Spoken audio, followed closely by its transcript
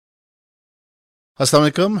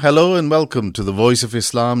Assalamu alaikum. Hello and welcome to the Voice of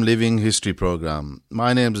Islam Living History program.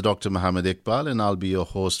 My name is Dr. Muhammad Iqbal and I'll be your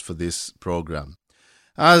host for this program.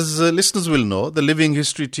 As listeners will know, the Living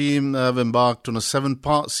History team have embarked on a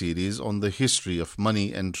 7-part series on the history of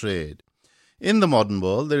money and trade. In the modern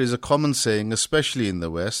world, there is a common saying, especially in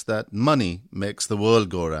the West, that money makes the world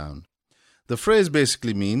go round. The phrase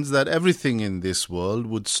basically means that everything in this world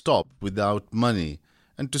would stop without money,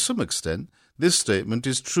 and to some extent, this statement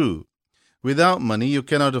is true. Without money, you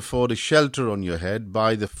cannot afford a shelter on your head,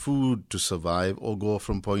 buy the food to survive, or go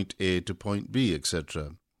from point A to point B,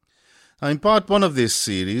 etc. Now, in part 1 of this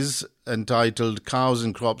series, entitled Cows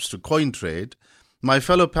and Crops to Coin Trade, my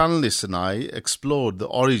fellow panelists and I explored the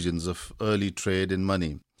origins of early trade in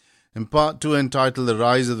money. In part 2, entitled The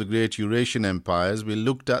Rise of the Great Eurasian Empires, we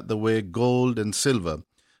looked at the way gold and silver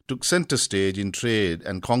took center stage in trade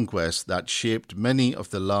and conquest that shaped many of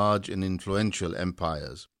the large and influential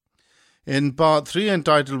empires. In part 3,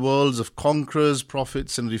 entitled Worlds of Conquerors,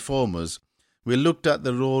 Prophets and Reformers, we looked at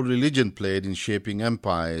the role religion played in shaping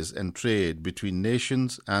empires and trade between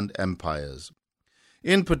nations and empires.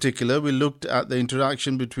 In particular, we looked at the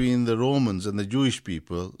interaction between the Romans and the Jewish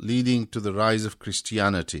people, leading to the rise of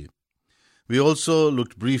Christianity. We also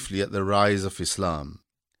looked briefly at the rise of Islam.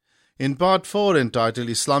 In part 4, entitled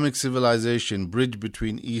Islamic Civilization, Bridge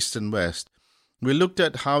Between East and West, we looked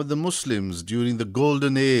at how the Muslims during the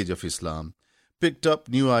golden age of Islam picked up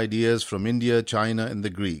new ideas from India, China and the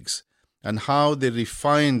Greeks, and how they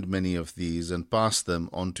refined many of these and passed them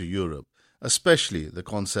on to Europe, especially the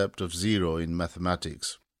concept of zero in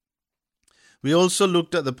mathematics. We also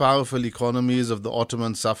looked at the powerful economies of the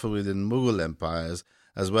Ottoman, Safavid and Mughal empires,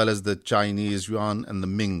 as well as the Chinese Yuan and the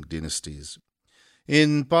Ming dynasties.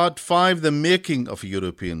 In part 5, The Making of a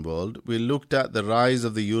European World, we looked at the rise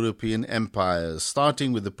of the European empires,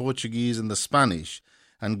 starting with the Portuguese and the Spanish,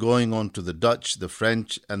 and going on to the Dutch, the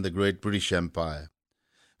French, and the Great British Empire.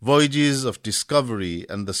 Voyages of discovery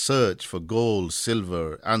and the search for gold,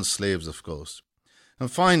 silver, and slaves, of course. And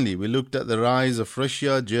finally, we looked at the rise of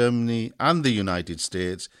Russia, Germany, and the United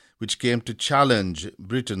States, which came to challenge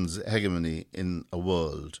Britain's hegemony in a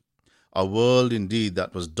world indeed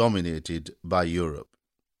that was dominated by Europe.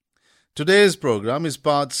 Today's program is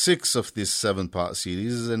part 6 of this 7-part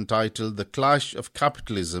series entitled The Clash of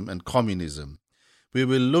Capitalism and Communism. We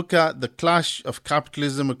will look at the clash of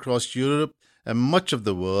capitalism across Europe and much of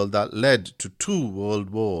the world that led to 2 world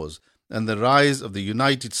wars and the rise of the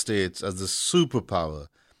United States as the superpower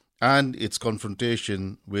and its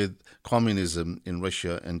confrontation with communism in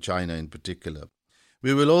Russia and China in particular.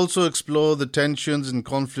 We will also explore the tensions and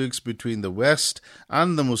conflicts between the West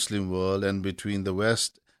and the Muslim world and between the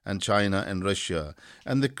West and China and Russia,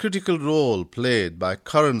 and the critical role played by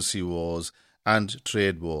currency wars and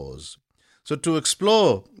trade wars. So to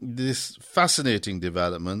explore these fascinating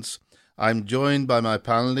developments, I'm joined by my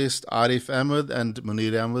panelists, Arif Ahmed and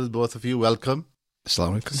Munir Ahmed. Both of you, welcome.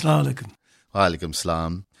 Assalamu alaikum. Assalamu alaikum. Wa alaikum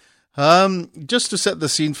salam. Just to set the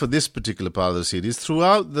scene for this particular part of the series,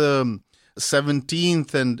 throughout the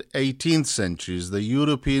 17th and 18th centuries, the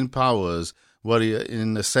European powers were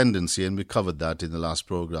in ascendancy, and we covered that in the last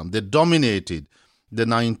program. They dominated the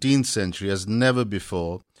 19th century as never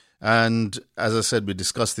before, and as I said, we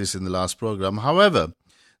discussed this in the last program. However,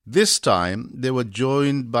 this time they were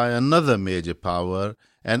joined by another major power,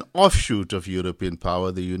 an offshoot of European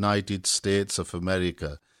power, the United States of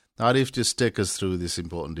America. Arif, just take us through this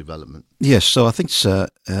important development. Yes, so I think it's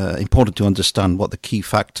important to understand what the key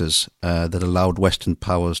factors that allowed Western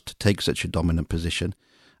powers to take such a dominant position,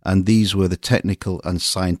 and these were the technical and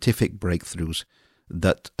scientific breakthroughs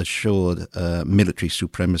that assured military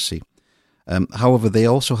supremacy. However, they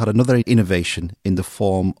also had another innovation in the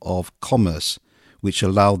form of commerce, which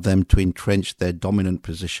allowed them to entrench their dominant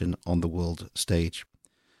position on the world stage.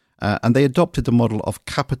 And they adopted the model of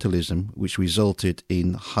capitalism, which resulted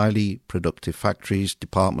in highly productive factories,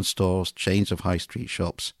 department stores, chains of high street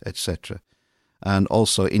shops, etc. And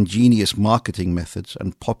also ingenious marketing methods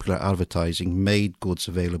and popular advertising made goods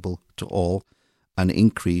available to all and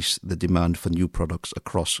increased the demand for new products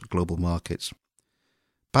across global markets.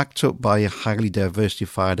 Backed up by a highly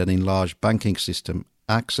diversified and enlarged banking system,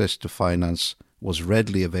 access to finance was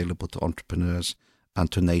readily available to entrepreneurs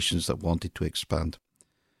and to nations that wanted to expand.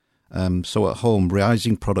 So at home,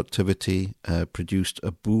 rising productivity produced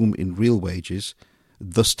a boom in real wages,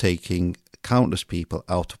 thus taking countless people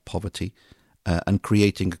out of poverty and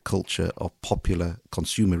creating a culture of popular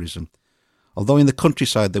consumerism. Although in the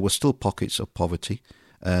countryside there were still pockets of poverty,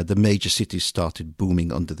 the major cities started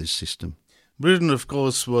booming under this system. Britain, of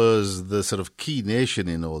course, was the sort of key nation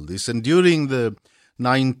in all this, and during the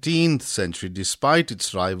 19th century, despite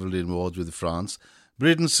its rivalry in wars with France,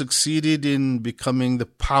 Britain succeeded in becoming the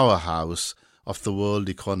powerhouse of the world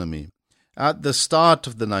economy. At the start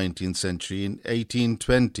of the 19th century, in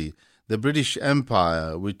 1820, the British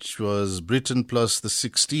Empire, which was Britain plus the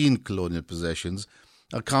 16 colonial possessions,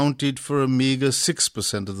 accounted for a meagre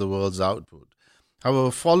 6% of the world's output.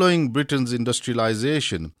 However, following Britain's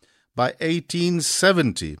industrialization, by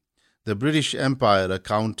 1870, the British Empire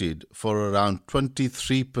accounted for around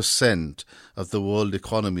 23% of the world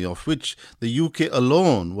economy, of which the UK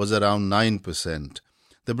alone was around 9%.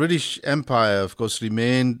 The British Empire, of course,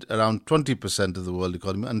 remained around 20% of the world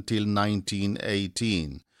economy until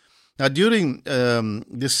 1918. Now, during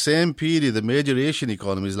this same period, the major Asian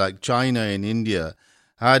economies like China and India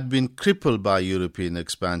had been crippled by European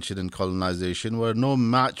expansion and colonization, were no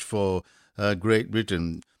match for Great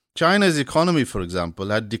Britain. China's economy, for example,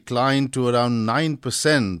 had declined to around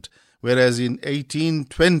 9%, whereas in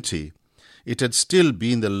 1820 it had still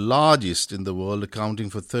been the largest in the world, accounting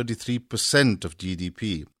for 33% of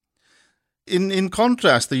GDP. In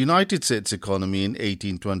contrast, the United States economy in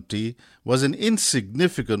 1820 was an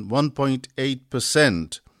insignificant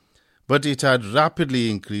 1.8%, but it had rapidly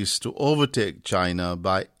increased to overtake China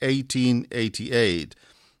by 1888,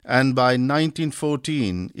 and by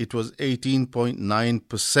 1914 it was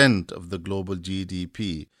 18.9% of the global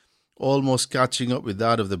GDP, almost catching up with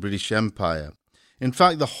that of the British Empire. In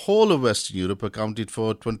fact, the whole of Western Europe accounted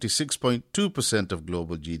for 26.2% of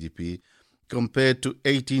global GDP, compared to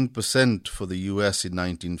 18% for the US in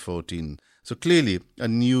 1914. So clearly, a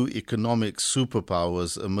new economic superpower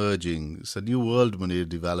was emerging. It's a new world money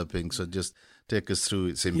developing. So just take us through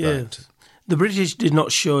its impact. Yeah. The British did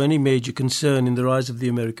not show any major concern in the rise of the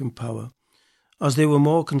American power, as they were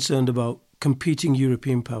more concerned about competing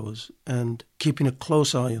European powers and keeping a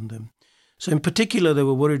close eye on them. So in particular, they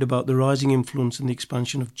were worried about the rising influence and the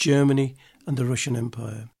expansion of Germany and the Russian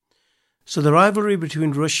Empire. So the rivalry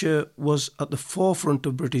between Russia was at the forefront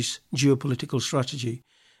of British geopolitical strategy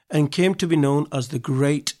and came to be known as the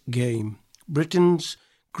Great Game. Britain's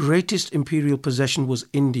greatest imperial possession was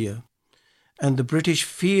India, and the British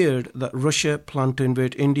feared that Russia planned to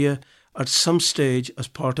invade India at some stage as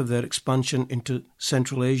part of their expansion into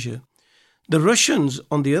Central Asia. The Russians,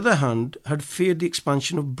 on the other hand, had feared the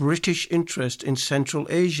expansion of British interest in Central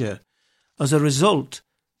Asia. As a result,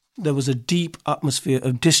 there was a deep atmosphere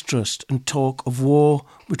of distrust and talk of war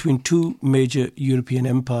between two major European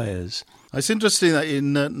empires. It's interesting that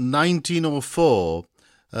in 1904,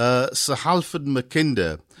 Sir Halford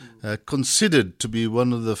Mackinder, considered to be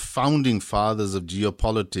one of the founding fathers of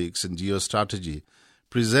geopolitics and geostrategy,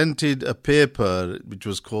 presented a paper which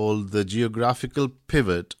was called The Geographical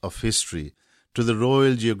Pivot of History to the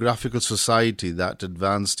Royal Geographical Society that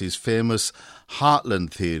advanced his famous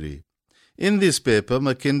Heartland theory. In this paper,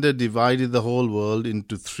 Mackinder divided the whole world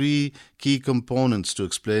into three key components to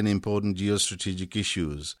explain important geostrategic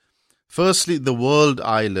issues. Firstly, the world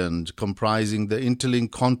island, comprising the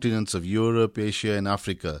interlinked continents of Europe, Asia and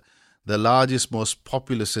Africa, the largest, most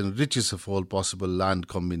populous and richest of all possible land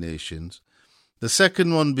combinations. The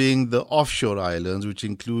second one being the offshore islands, which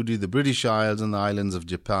included the British Isles and the islands of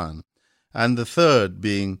Japan. And the third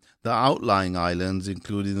being the outlying islands,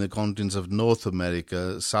 including the continents of North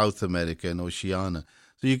America, South America and Oceania.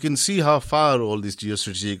 So you can see how far all this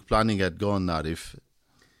geostrategic planning had gone, Arif.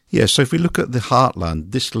 Yes, so if we look at the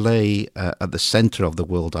heartland, this lay at the centre of the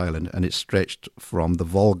world island, and it stretched from the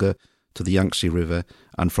Volga to the Yangtze River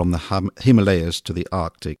and from the Himalayas to the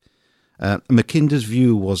Arctic. Mackinder's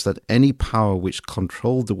view was that any power which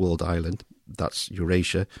controlled the world island, that's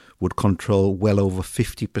Eurasia, would control well over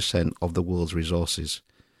 50% of the world's resources.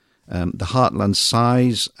 The heartland's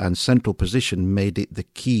size and central position made it the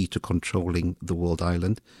key to controlling the world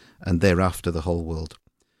island and thereafter the whole world.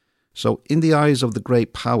 So in the eyes of the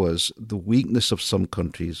great powers, the weakness of some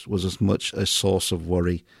countries was as much a source of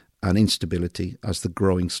worry and instability as the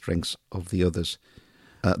growing strengths of the others.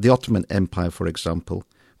 The Ottoman Empire, for example,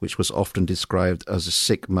 which was often described as the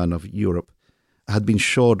sick man of Europe, had been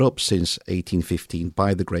shored up since 1815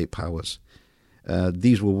 by the great powers.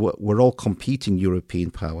 These were all competing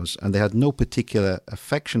European powers, and they had no particular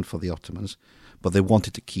affection for the Ottomans, but they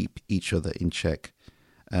wanted to keep each other in check.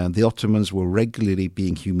 The Ottomans were regularly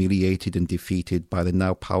being humiliated and defeated by the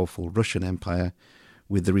now powerful Russian Empire,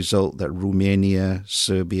 with the result that Romania,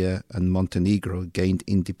 Serbia and Montenegro gained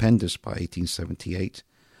independence by 1878,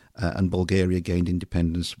 and Bulgaria gained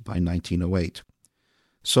independence by 1908.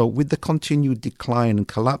 So with the continued decline and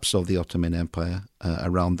collapse of the Ottoman Empire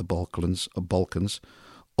around the Balkans,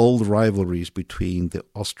 old rivalries between the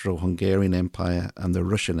Austro-Hungarian Empire and the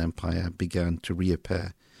Russian Empire began to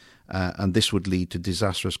reappear. and this would lead to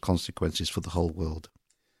disastrous consequences for the whole world.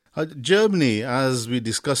 Germany, as we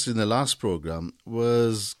discussed in the last program,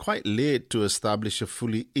 was quite late to establish a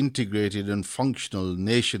fully integrated and functional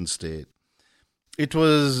nation state. It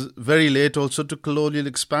was very late also to colonial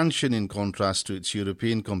expansion in contrast to its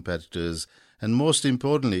European competitors, and most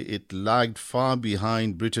importantly, it lagged far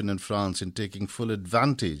behind Britain and France in taking full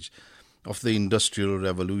advantage of the Industrial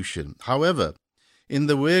Revolution. However, in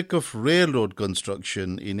the wake of railroad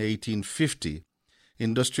construction in 1850,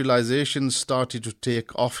 industrialization started to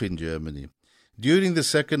take off in Germany. During the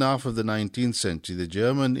second half of the 19th century, the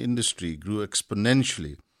German industry grew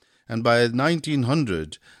exponentially, and by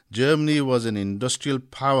 1900, Germany was an industrial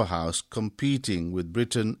powerhouse competing with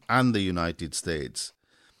Britain and the United States.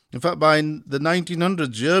 In fact, by the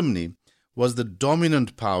 1900s, Germany was the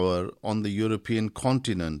dominant power on the European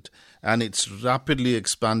continent, and its rapidly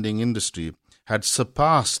expanding industry had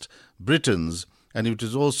surpassed Britain's, and it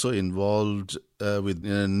was also involved with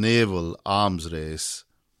a naval arms race.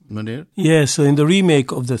 Munir? Yeah, so in the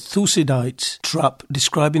remake of the Thucydides trap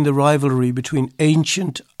describing the rivalry between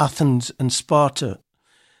ancient Athens and Sparta,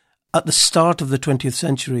 at the start of the 20th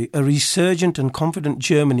century, a resurgent and confident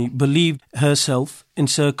Germany believed herself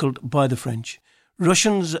encircled by the French. The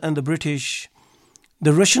Russians and the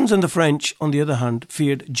French, on the other hand,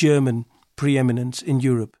 feared German preeminence in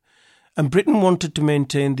Europe, and Britain wanted to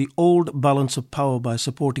maintain the old balance of power by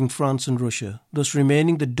supporting France and Russia, thus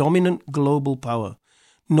remaining the dominant global power.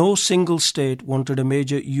 No single state wanted a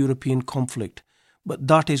major European conflict, but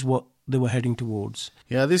that is what they were heading towards.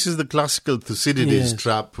 Yeah, this is the classical Thucydides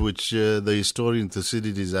trap, which the historian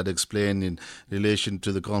Thucydides had explained in relation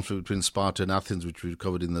to the conflict between Sparta and Athens, which we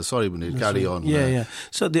covered in the... Sorry, Munir, carry on. Yeah.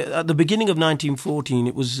 So at the beginning of 1914,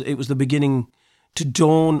 it was the beginning to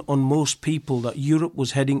dawn on most people that Europe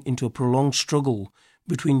was heading into a prolonged struggle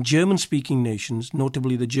between German-speaking nations,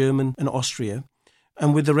 notably the German and Austria,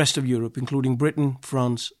 and with the rest of Europe, including Britain,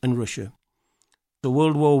 France and Russia. The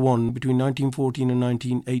World War I between 1914 and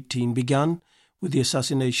 1918 began with the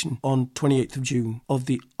assassination on 28th of June of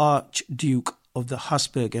the Archduke of the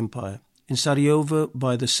Habsburg Empire in Sarajevo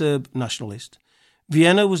by the Serb nationalist.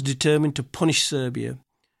 Vienna was determined to punish Serbia,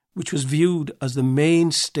 which was viewed as the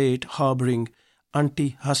main state harbouring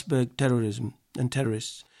anti-Habsburg terrorism and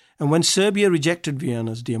terrorists. And when Serbia rejected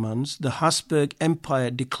Vienna's demands, the Habsburg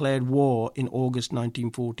Empire declared war in August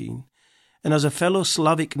 1914. And as a fellow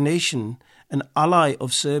Slavic nation, an ally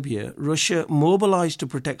of Serbia, Russia mobilized to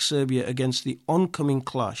protect Serbia against the oncoming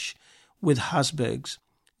clash with Habsburgs.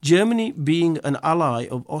 Germany, being an ally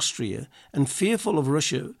of Austria and fearful of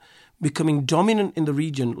Russia becoming dominant in the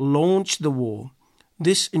region, launched the war.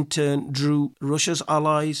 This in turn drew Russia's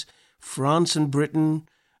allies, France and Britain.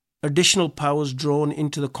 Additional powers drawn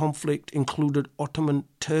into the conflict included Ottoman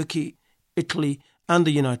Turkey, Italy, and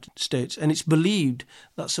the United States, and it's believed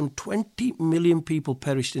that some 20 million people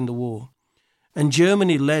perished in the war. And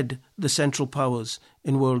Germany led the Central Powers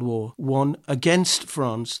in World War I against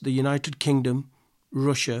France, the United Kingdom,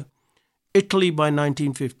 Russia, Italy by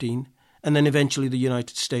 1915, and then eventually the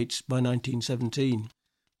United States by 1917.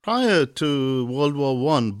 Prior to World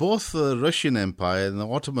War I, both the Russian Empire and the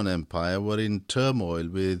Ottoman Empire were in turmoil,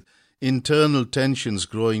 with internal tensions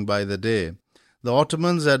growing by the day. The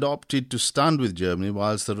Ottomans had opted to stand with Germany,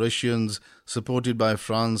 whilst the Russians, supported by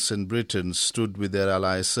France and Britain, stood with their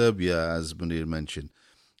ally Serbia, as Munir mentioned.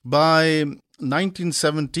 By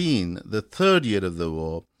 1917, the third year of the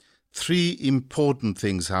war, three important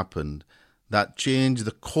things happened that changed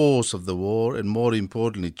the course of the war and, more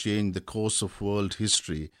importantly, changed the course of world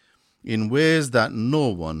history in ways that no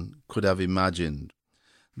one could have imagined.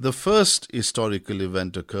 The first historical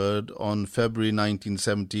event occurred on February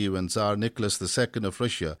 1970 when Tsar Nicholas II of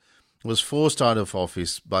Russia was forced out of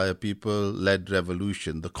office by a people-led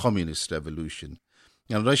revolution, the Communist Revolution,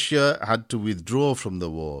 and Russia had to withdraw from the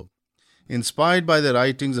war. Inspired by the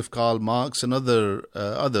writings of Karl Marx and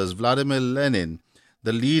others, Vladimir Lenin,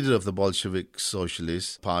 the leader of the Bolshevik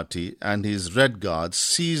Socialist Party, and his Red Guards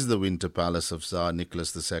seized the Winter Palace of Tsar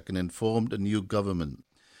Nicholas II and formed a new government.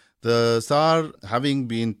 The Tsar, having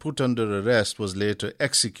been put under arrest, was later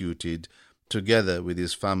executed together with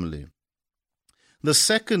his family. The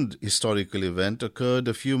second historical event occurred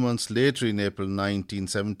a few months later in April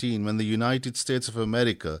 1917 when the United States of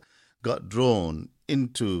America got drawn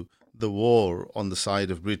into the war on the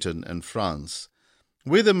side of Britain and France.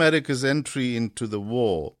 With America's entry into the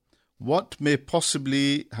war, what may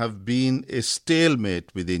possibly have been a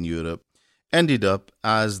stalemate within Europe ended up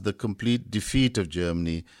as the complete defeat of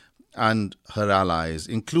Germany and her allies,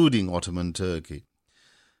 including Ottoman Turkey.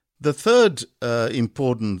 The third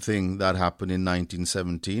important thing that happened in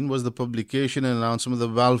 1917 was the publication and announcement of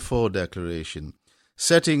the Balfour Declaration,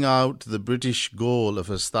 setting out the British goal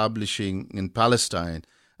of establishing in Palestine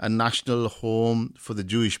a national home for the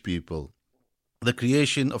Jewish people, the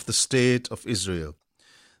creation of the State of Israel.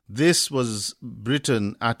 This was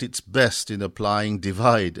Britain at its best in applying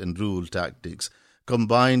divide and rule tactics,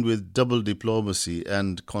 combined with double diplomacy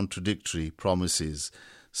and contradictory promises.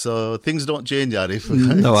 So things don't change, Arif.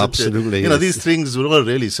 No, absolutely. These things were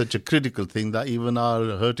really such a critical thing that even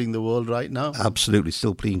are hurting the world right now. Absolutely,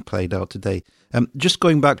 still being played out today. Just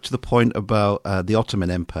going back to the point about the Ottoman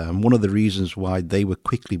Empire, and one of the reasons why they were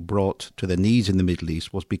quickly brought to their knees in the Middle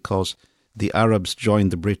East was because the Arabs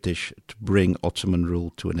joined the British to bring Ottoman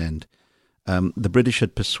rule to an end. The British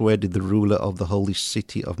had persuaded the ruler of the holy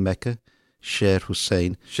city of Mecca, Sharif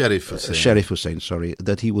Hussein,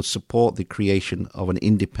 that he would support the creation of an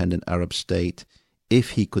independent Arab state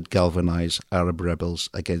if he could galvanize Arab rebels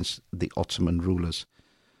against the Ottoman rulers.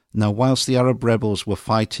 Now, whilst the Arab rebels were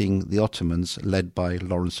fighting the Ottomans, led by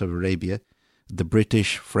Lawrence of Arabia, the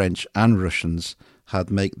British, French and Russians had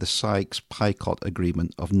made the Sykes-Picot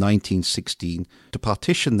Agreement of 1916 to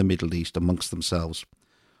partition the Middle East amongst themselves.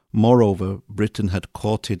 Moreover, Britain had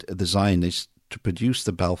courted the Zionists to produce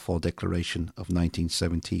the Balfour Declaration of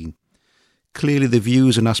 1917. Clearly, the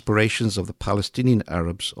views and aspirations of the Palestinian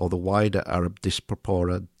Arabs or the wider Arab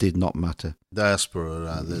diaspora did not matter. Diaspora,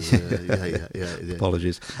 rather. Yeah.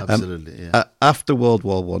 Apologies. Absolutely, yeah. After World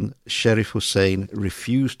War I, Sharif Hussein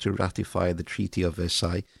refused to ratify the Treaty of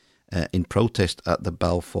Versailles in protest at the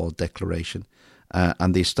Balfour Declaration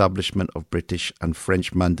and the establishment of British and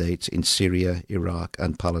French mandates in Syria, Iraq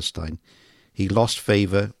and Palestine. He lost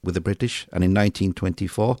favour with the British, and in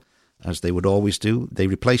 1924, as they would always do, they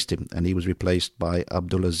replaced him, and he was replaced by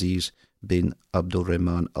Abdulaziz bin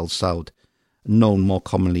Abdulrahman Al Saud, known more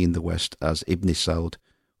commonly in the West as Ibn Saud,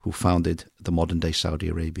 who founded the modern-day Saudi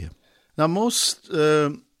Arabia. Now, most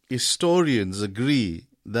historians agree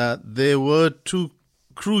that there were two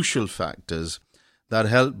crucial factors that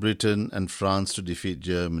helped Britain and France to defeat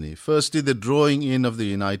Germany. Firstly, the drawing in of the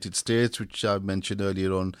United States, which I mentioned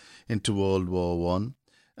earlier on, into World War I,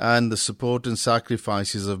 and the support and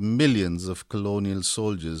sacrifices of millions of colonial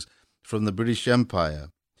soldiers from the British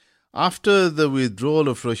Empire. After the withdrawal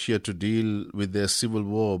of Russia to deal with their civil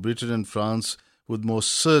war, Britain and France would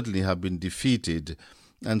most certainly have been defeated,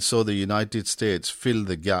 and so the United States filled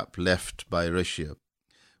the gap left by Russia.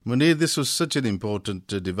 Munir, this was such an important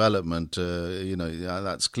development,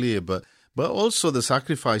 that's clear, but also the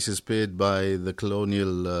sacrifices paid by the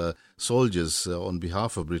colonial soldiers on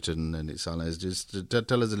behalf of Britain and its allies. Just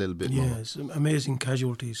tell us a little bit more. Yes, amazing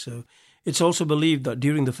casualties. So it's also believed that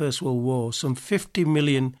during the First World War, some 50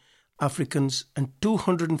 million Africans and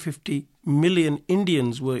 250 million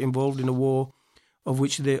Indians were involved in a war of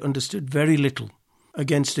which they understood very little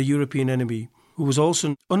against a European enemy who was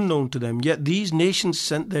also unknown to them. Yet these nations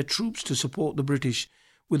sent their troops to support the British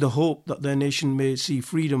with the hope that their nation may see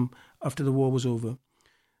freedom after the war was over.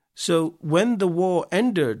 So when the war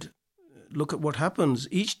ended, look at what happens.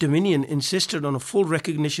 Each dominion insisted on a full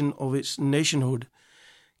recognition of its nationhood.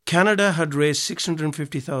 Canada had raised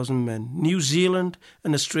 650,000 men, New Zealand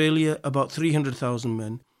and Australia about 300,000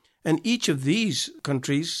 men, and each of these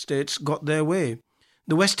countries, states, got their way.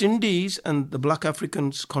 The West Indies and the Black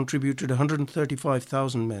Africans contributed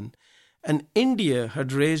 135,000 men, and India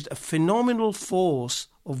had raised a phenomenal force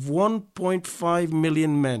of 1.5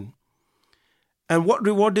 million men. And what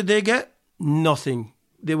reward did they get? Nothing.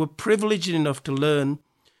 They were privileged enough to learn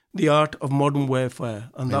the art of modern warfare.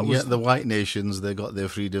 And yet the white nations, they got their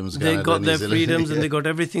freedoms. They got their freedoms and they got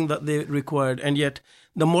everything that they required. And yet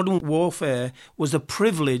the modern warfare was a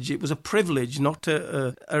privilege. It was a privilege, not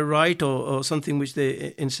a right or something which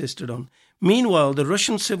they insisted on. Meanwhile, the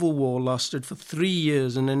Russian Civil War lasted for 3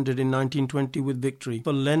 years and ended in 1920 with victory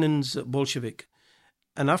for Lenin's Bolshevik.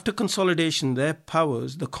 And after consolidation, their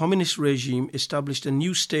powers, the communist regime established a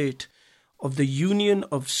new state of the Union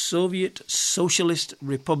of Soviet Socialist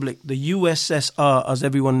Republic, the USSR as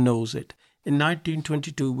everyone knows it, in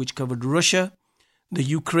 1922, which covered Russia, the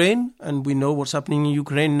Ukraine, and we know what's happening in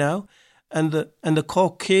Ukraine now, and the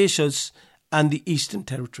Caucasus and the Eastern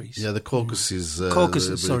Territories. Yeah, the Caucasus.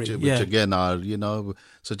 Which again are,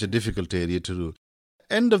 such a difficult area to rule.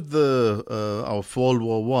 End of of World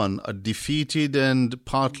War I, a defeated and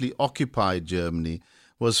partly occupied Germany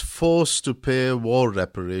was forced to pay war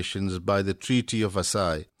reparations by the Treaty of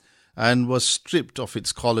Versailles and was stripped of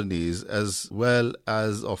its colonies as well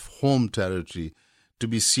as of home territory to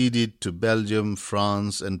be ceded to Belgium,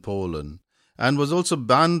 France and Poland, and was also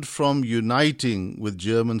banned from uniting with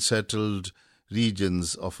German-settled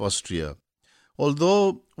regions of Austria.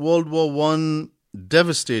 Although World War I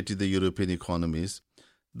devastated the European economies,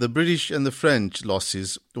 the British and the French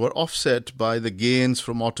losses were offset by the gains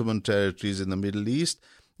from Ottoman territories in the Middle East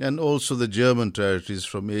and also the German territories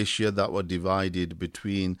from Asia that were divided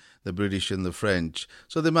between the British and the French.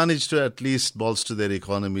 So they managed to at least bolster their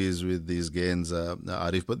economies with these gains,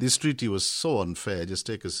 Arif. But this treaty was so unfair. Just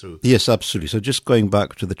take us through. Yes, absolutely. So just going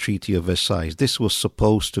back to the Treaty of Versailles, this was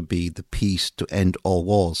supposed to be the peace to end all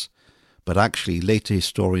wars. But actually, later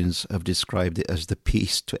historians have described it as the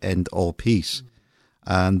peace to end all peace.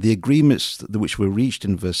 And the agreements which were reached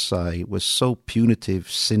in Versailles were so punitive,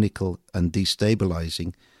 cynical and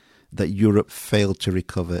destabilizing that Europe failed to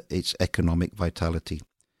recover its economic vitality.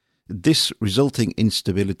 This resulting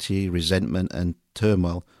instability, resentment and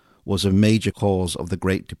turmoil was a major cause of the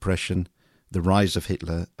Great Depression, the rise of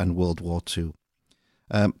Hitler and World War II.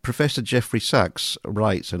 Professor Jeffrey Sachs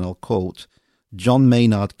writes, and I'll quote, "John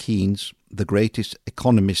Maynard Keynes, the greatest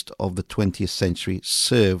economist of the 20th century,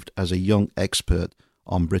 served as a young expert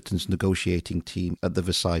on Britain's negotiating team at the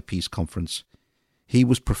Versailles Peace Conference. He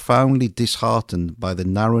was profoundly disheartened by the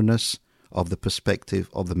narrowness of the perspective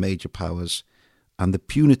of the major powers and the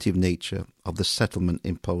punitive nature of the settlement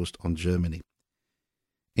imposed on Germany.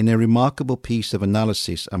 In a remarkable piece of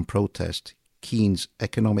analysis and protest, Keynes'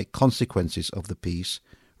 Economic Consequences of the Peace,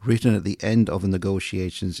 written at the end of the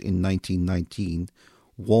negotiations in 1919,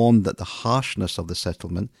 warned that the harshness of the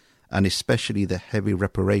settlement, and especially the heavy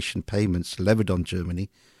reparation payments levied on Germany,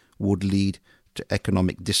 would lead to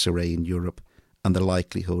economic disarray in Europe and the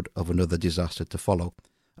likelihood of another disaster to follow."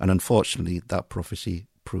 And unfortunately, that prophecy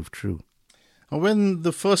proved true. When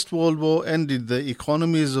the First World War ended, the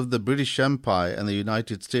economies of the British Empire and the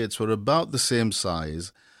United States were about the same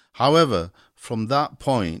size. However, from that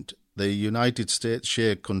point, the United States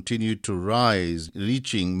share continued to rise,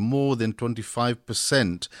 reaching more than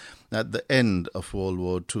 25% at the end of World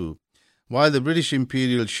War II, while the British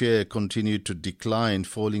imperial share continued to decline,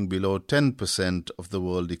 falling below 10% of the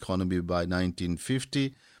world economy by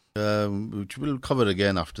 1950, which we'll cover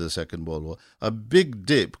again after the Second World War. A big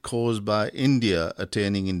dip caused by India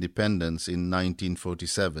attaining independence in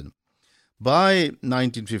 1947. By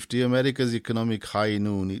 1950, America's economic high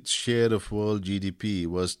noon, its share of world GDP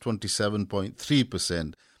was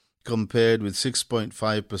 27.3%, compared with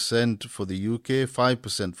 6.5% for the UK,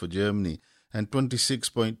 5% for Germany, and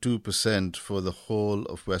 26.2% for the whole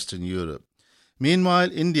of Western Europe.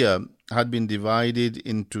 Meanwhile, India had been divided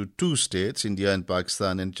into two states, India and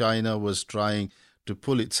Pakistan, and China was trying to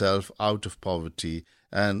pull itself out of poverty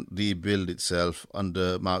and rebuild itself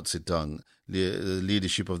under Mao Zedong, the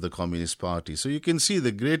leadership of the Communist Party. So you can see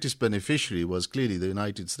the greatest beneficiary was clearly the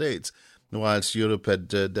United States, whilst Europe had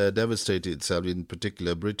devastated itself, in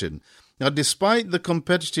particular Britain. Now, despite the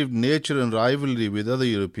competitive nature and rivalry with other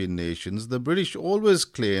European nations, the British always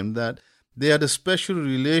claimed that they had a special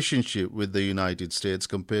relationship with the United States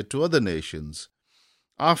compared to other nations.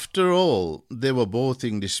 After all, they were both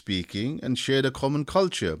English-speaking and shared a common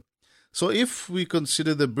culture. So if we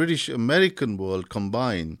consider the British-American world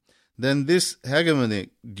combined, then this hegemonic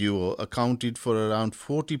duo accounted for around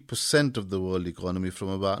 40% of the world economy from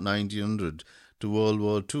about 1900 to World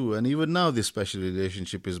War II, and even now this special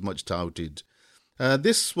relationship is much touted.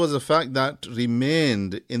 This was a fact that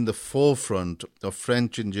remained in the forefront of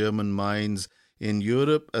French and German minds in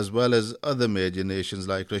Europe, as well as other major nations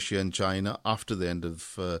like Russia and China after the end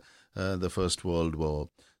of the First World War.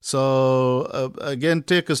 So, again,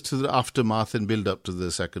 take us to the aftermath and build up to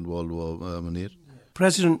the Second World War, Munir.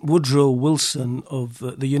 President Woodrow Wilson of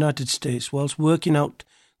the United States, whilst working out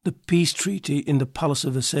the peace treaty in the Palace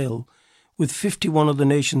of Versailles, with 51 other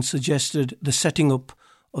nations, suggested the setting up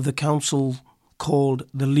of the council called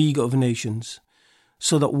the League of Nations,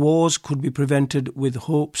 so that wars could be prevented with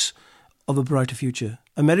hopes of a brighter future.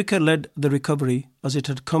 America led the recovery as it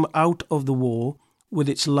had come out of the war with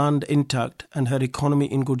its land intact and her economy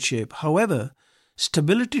in good shape. However,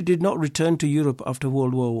 stability did not return to Europe after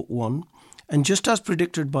World War I, and just as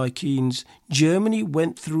predicted by Keynes, Germany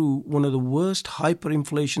went through one of the worst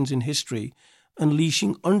hyperinflations in history,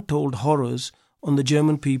 unleashing untold horrors on the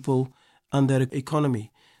German people and their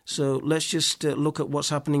economy. So let's just look at what's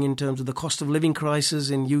happening in terms of the cost of living crisis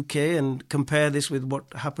in UK and compare this with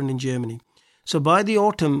what happened in Germany. So by the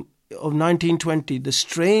autumn of 1920, the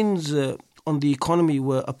strains on the economy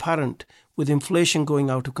were apparent, with inflation going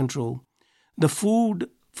out of control. The food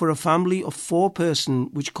for a family of 4 persons,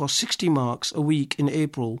 which cost 60 marks a week in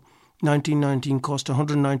April 1919, cost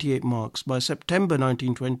 198 marks by September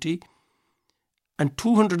 1920 and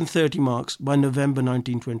 230 marks by November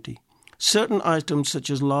 1920. certain items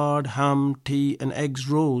such as lard, ham, tea and eggs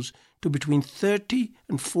rose to between 30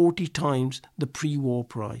 and 40 times the pre-war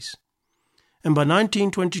price. And by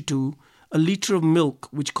 1922, a litre of milk,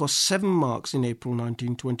 which cost 7 marks in April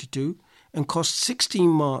 1922 and cost 16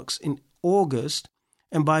 marks in August,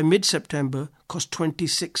 and by mid-September cost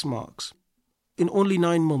 26 marks. In only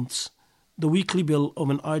 9 months, the weekly bill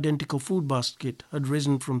of an identical food basket had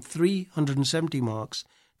risen from 370 marks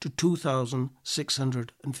to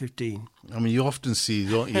 2,615. I mean, you often see,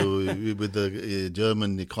 don't you, with the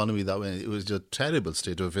German economy that way, it was a terrible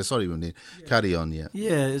state of affairs. Sorry, when carry on, yeah.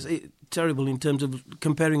 Yeah, it's terrible in terms of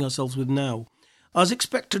comparing ourselves with now. As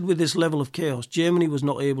expected with this level of chaos, Germany was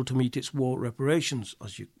not able to meet its war reparations,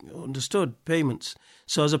 as you understood, payments.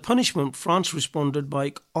 So as a punishment, France responded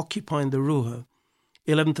by occupying the Ruhr,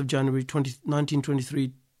 11th of January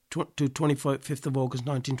 1923 to 25th of August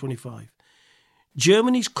 1925.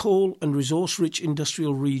 Germany's coal and resource-rich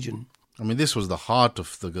industrial region. I mean, this was the heart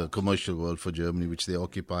of the commercial world for Germany, which they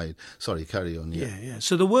occupied. Sorry, carry on. Yeah.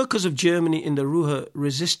 So the workers of Germany in the Ruhr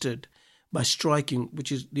resisted by striking,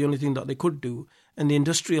 which is the only thing that they could do, and the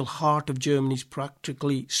industrial heart of Germany's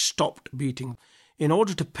practically stopped beating. In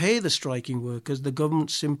order to pay the striking workers, the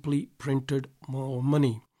government simply printed more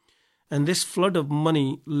money. And this flood of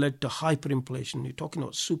money led to hyperinflation. You're talking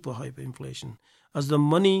about super hyperinflation. As the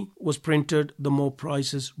money was printed, the more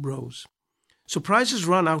prices rose. So prices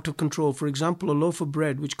ran out of control. For example, a loaf of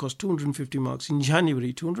bread, which cost 250 marks in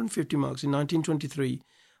January, 250 marks in 1923,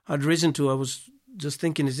 had risen to, I was just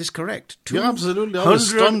thinking, is this correct? Yeah, absolutely. I was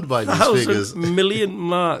stunned by these figures. 200 million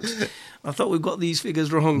marks. I thought we've got these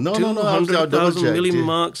figures wrong. No, 200,000 million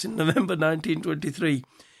marks in November 1923.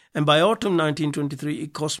 And by autumn 1923,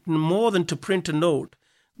 it cost more than to print a note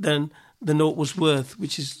than the note was worth,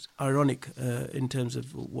 which is ironic in terms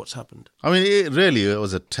of what's happened. I mean, it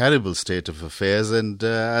was a terrible state of affairs. And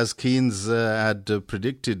as Keynes had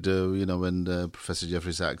predicted, when Professor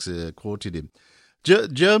Jeffrey Sachs quoted him,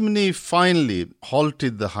 Germany finally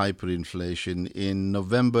halted the hyperinflation in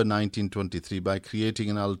November 1923 by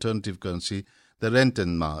creating an alternative currency, the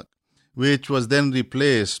Rentenmark, which was then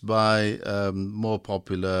replaced by more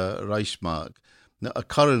popular Reichsmark, a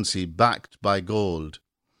currency backed by gold.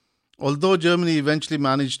 Although Germany eventually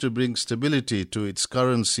managed to bring stability to its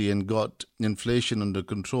currency and got inflation under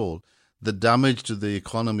control, the damage to the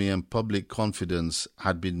economy and public confidence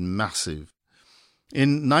had been massive.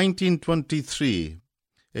 In 1923,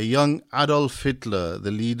 a young Adolf Hitler, the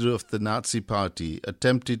leader of the Nazi Party,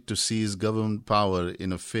 attempted to seize government power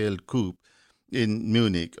in a failed coup in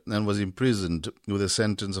Munich and was imprisoned with a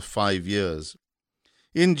sentence of 5 years.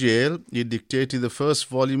 In jail, he dictated the first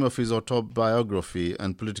volume of his autobiography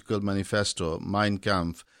and political manifesto, Mein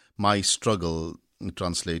Kampf, My Struggle,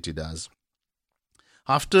 translated as.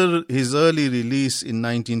 After his early release in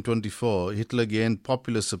 1924, Hitler gained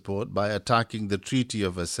popular support by attacking the Treaty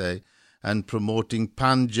of Versailles and promoting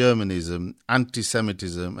pan-Germanism,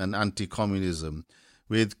 anti-Semitism and anti-communism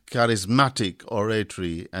with charismatic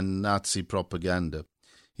oratory and Nazi propaganda.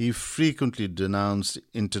 He frequently denounced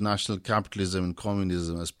international capitalism and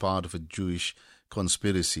communism as part of a Jewish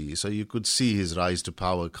conspiracy. So you could see his rise to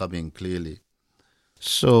power coming clearly.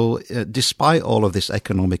 So despite all of this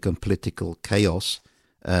economic and political chaos,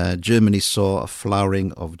 Germany saw a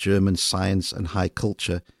flowering of German science and high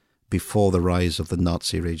culture before the rise of the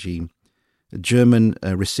Nazi regime. German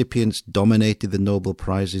recipients dominated the Nobel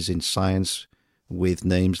Prizes in science with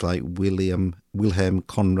names like Wilhelm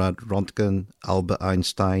Conrad Röntgen, Albert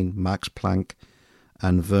Einstein, Max Planck,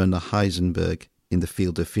 and Werner Heisenberg in the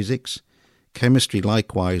field of physics. Chemistry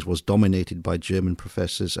likewise was dominated by German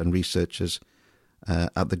professors and researchers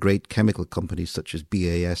at the great chemical companies such as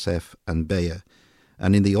BASF and Bayer.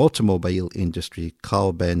 And in the automobile industry,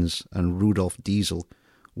 Carl Benz and Rudolf Diesel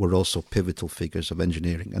were also pivotal figures of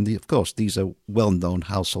engineering. And of course, these are well-known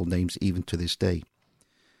household names even to this day.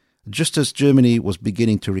 Just as Germany was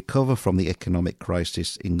beginning to recover from the economic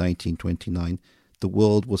crisis in 1929, the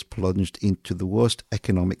world was plunged into the worst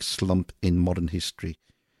economic slump in modern history.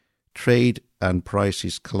 Trade and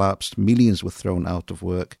prices collapsed, millions were thrown out of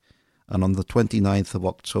work, and on the 29th of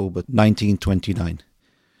October 1929,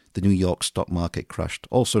 the New York stock market crashed,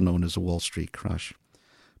 also known as the Wall Street crash.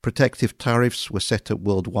 Protective tariffs were set up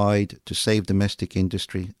worldwide to save domestic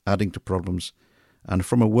industry, adding to problems. And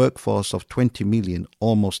from a workforce of 20 million,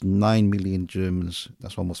 almost 9 million Germans,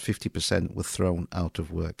 that's almost 50%, were thrown out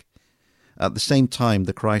of work. At the same time,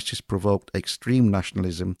 the crisis provoked extreme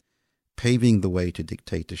nationalism, paving the way to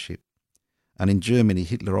dictatorship. And in Germany,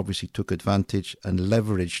 Hitler obviously took advantage and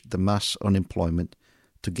leveraged the mass unemployment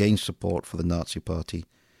to gain support for the Nazi Party,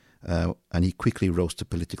 and he quickly rose to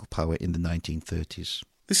political power in the 1930s.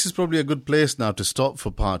 This is probably a good place now to stop for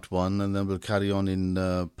part one, and then we'll carry on in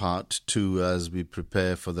part two as we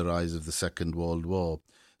prepare for the rise of the Second World War.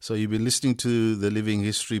 So you've been listening to the Living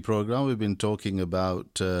History program. We've been talking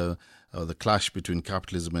about the clash between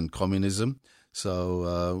capitalism and communism.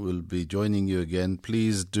 So we'll be joining you again.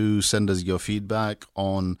 Please do send us your feedback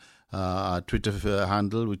on our Twitter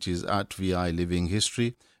handle, which is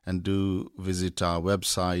 @VILivingHistory. And do visit our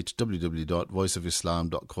website,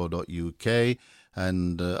 www.voiceofislam.co.uk.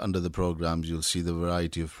 And under the programs, you'll see the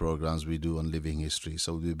variety of programs we do on living history.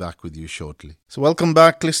 So we'll be back with you shortly. So welcome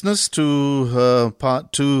back, listeners, to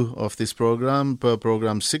part two of this program,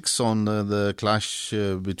 program 6 on the clash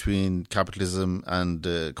between capitalism and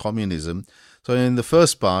communism. So in the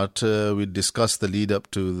first part, we discussed the lead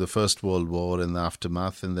up to the First World War and the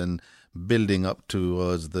aftermath, and then building up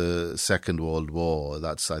towards the Second World War.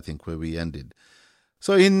 That's, I think, where we ended.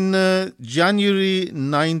 So in January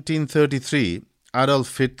 1933,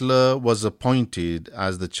 Adolf Hitler was appointed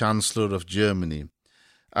as the Chancellor of Germany,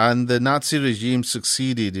 and the Nazi regime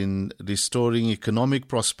succeeded in restoring economic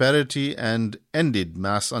prosperity and ended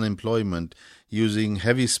mass unemployment using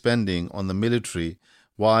heavy spending on the military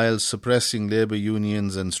while suppressing labor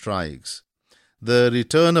unions and strikes. The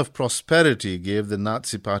return of prosperity gave the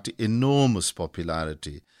Nazi Party enormous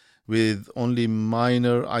popularity, with only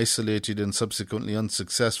minor, isolated and subsequently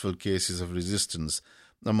unsuccessful cases of resistance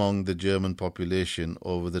among the German population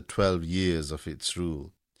over the 12 years of its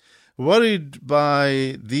rule. Worried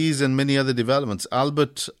by these and many other developments,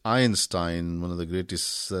 Albert Einstein, one of the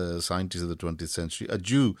greatest scientists of the 20th century, a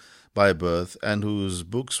Jew by birth and whose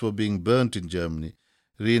books were being burnt in Germany,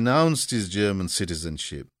 renounced his German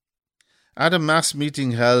citizenship. At a mass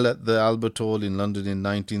meeting held at the Albert Hall in London in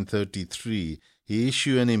 1933, he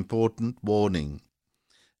issued an important warning.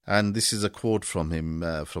 And this is a quote from him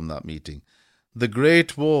from that meeting. "The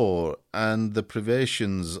Great War and the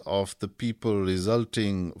privations of the people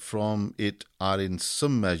resulting from it are in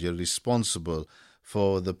some measure responsible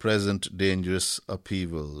for the present dangerous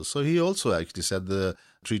upheaval." So he also actually said the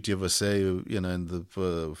Treaty of Versailles, in the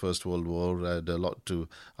First World War had a lot to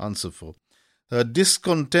answer for.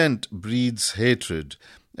 Discontent breeds hatred,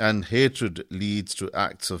 and hatred leads to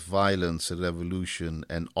acts of violence, revolution,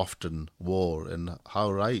 and often war. And how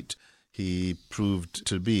right he proved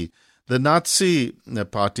to be. The Nazi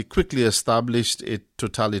Party quickly established a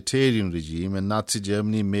totalitarian regime, and Nazi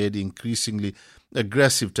Germany made increasingly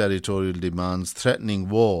aggressive territorial demands, threatening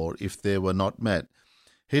war if they were not met.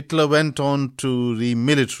 Hitler went on to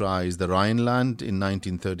remilitarize the Rhineland in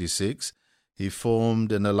 1936. He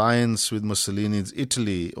formed an alliance with Mussolini's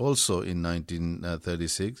Italy also in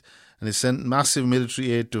 1936, and he sent massive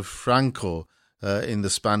military aid to Franco in the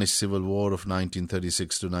Spanish Civil War of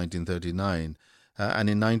 1936 to 1939. And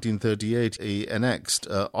in 1938, he annexed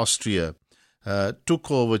Austria,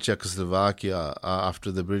 took over Czechoslovakia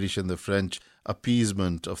after the British and the French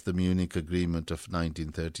appeasement of the Munich Agreement of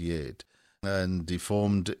 1938. And he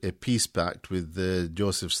formed a peace pact with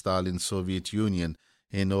Joseph Stalin's Soviet Union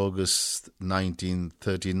in August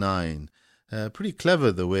 1939. Pretty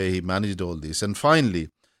clever the way he managed all this. And finally,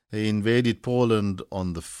 he invaded Poland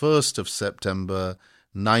on the 1st of September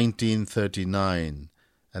 1939.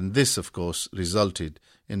 And this, of course, resulted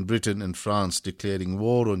in Britain and France declaring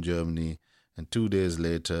war on Germany, and 2 days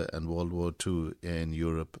later, and World War II in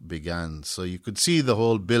Europe began. So you could see the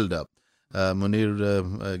whole build-up. Munir,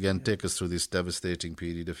 again, take us through this devastating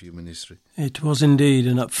period of human history. It was indeed.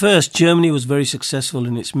 And at first, Germany was very successful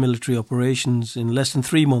in its military operations. In less than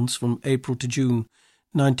 3 months, from April to June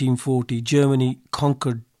 1940, Germany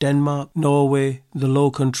conquered Denmark, Norway, the Low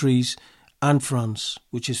Countries, and France,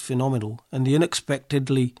 which is phenomenal. And the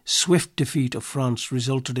unexpectedly swift defeat of France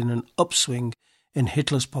resulted in an upswing in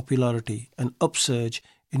Hitler's popularity, an upsurge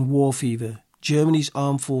in war fever. Germany's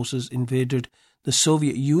armed forces invaded the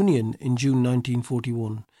Soviet Union in June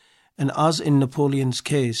 1941, and as in Napoleon's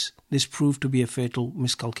case, this proved to be a fatal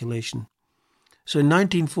miscalculation. So in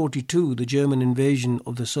 1942, the German invasion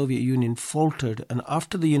of the Soviet Union faltered, and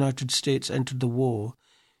after the United States entered the war,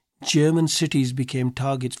 German cities became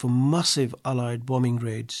targets for massive Allied bombing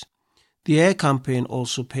raids. The air campaign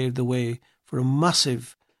also paved the way for a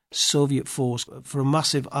massive Soviet force, for a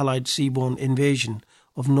massive Allied seaborne invasion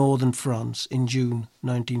of northern France in June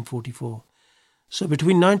 1944. So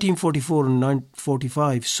between 1944 and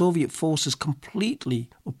 1945, Soviet forces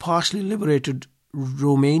completely or partially liberated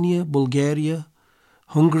Romania, Bulgaria,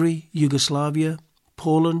 Hungary, Yugoslavia,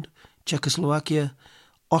 Poland, Czechoslovakia,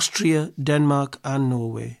 Austria, Denmark and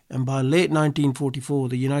Norway. And by late 1944,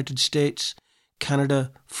 the United States,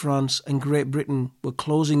 Canada, France and Great Britain were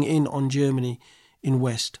closing in on Germany in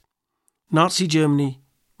West. Nazi Germany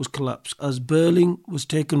was collapsed as Berlin was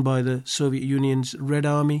taken by the Soviet Union's Red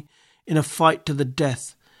Army in a fight to the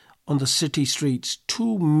death on the city streets.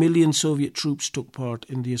 2 million Soviet troops took part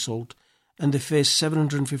in the assault, and they faced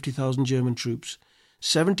 750,000 German troops.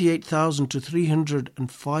 78,000 to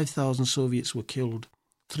 305,000 Soviets were killed.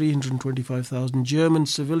 325,000 German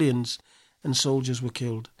civilians and soldiers were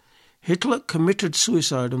killed. Hitler committed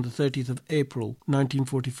suicide on the 30th of April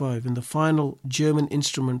 1945, and the final German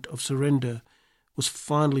instrument of surrender was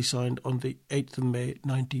finally signed on the 8th of May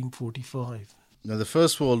 1945. Now, the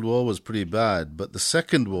First World War was pretty bad, but the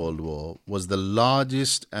Second World War was the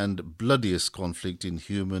largest and bloodiest conflict in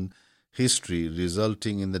human history,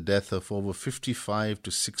 resulting in the death of over 55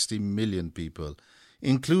 to 60 million people,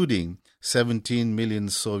 including 17 million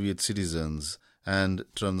Soviet citizens, and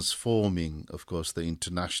transforming, of course, the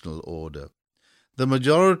international order. The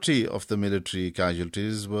majority of the military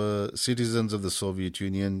casualties were citizens of the Soviet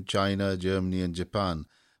Union, China, Germany, and Japan,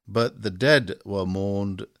 but the dead were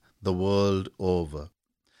mourned the world over.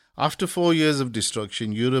 After 4 years of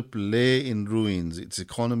destruction, Europe lay in ruins, its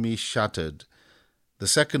economy shattered. The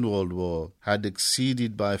Second World War had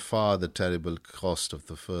exceeded by far the terrible cost of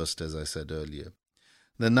the first, as I said earlier.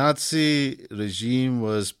 The Nazi regime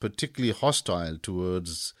was particularly hostile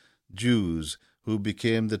towards Jews, who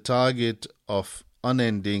became the target of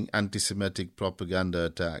unending anti-Semitic propaganda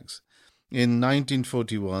attacks. In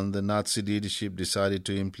 1941, the Nazi leadership decided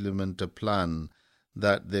to implement a plan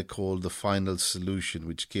that they called the Final Solution,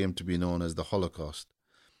 which came to be known as the Holocaust.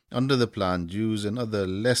 Under the plan, Jews and other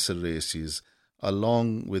lesser races,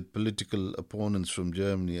 along with political opponents from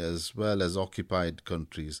Germany as well as occupied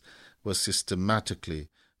countries, were systematically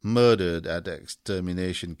murdered at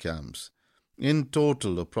extermination camps. In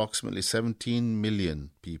total, approximately 17 million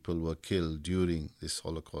people were killed during this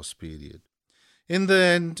Holocaust period. In the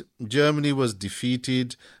end, Germany was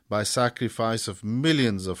defeated by sacrifice of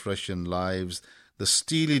millions of Russian lives, the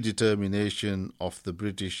steely determination of the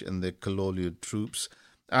British and their colonial troops,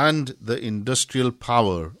 and the industrial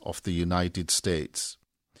power of the United States.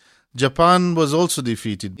 Japan was also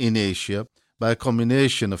defeated in Asia by a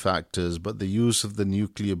combination of factors, but the use of the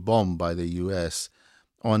nuclear bomb by the US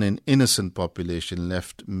on an innocent population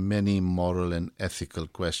left many moral and ethical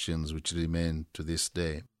questions which remain to this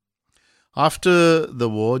day. After the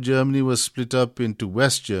war, Germany was split up into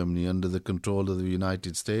West Germany under the control of the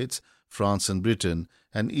United States, France and Britain,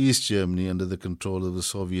 and East Germany under the control of the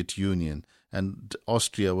Soviet Union, and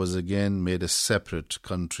Austria was again made a separate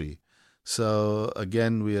country. So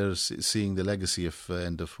again, we are seeing the legacy of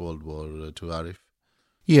end of World War II, Arif.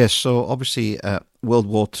 Yes, so obviously World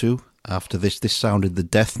War II, after this sounded the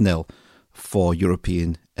death knell for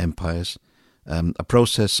European empires. A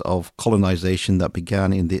process of colonization that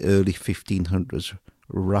began in the early 1500s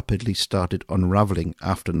rapidly started unraveling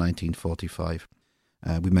after 1945.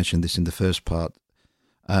 We mentioned this in the first part.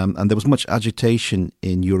 And there was much agitation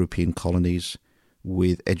in European colonies,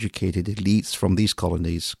 with educated elites from these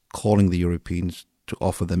colonies calling the Europeans to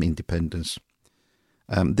offer them independence.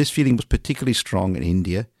 This feeling was particularly strong in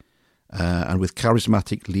India, and with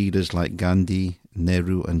charismatic leaders like Gandhi,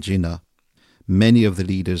 Nehru and Jinnah, many of the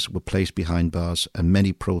leaders were placed behind bars and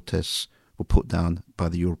many protests were put down by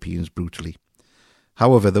the Europeans brutally.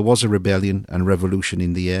 However, there was a rebellion and revolution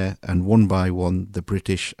in the air, and one by one the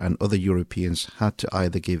British and other Europeans had to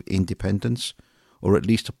either give independence or at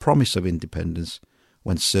least a promise of independence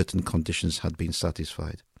when certain conditions had been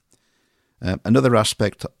satisfied. Another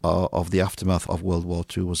aspect of the aftermath of World War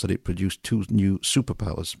II was that it produced two new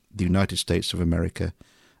superpowers, the United States of America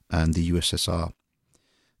and the USSR.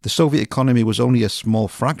 The Soviet economy was only a small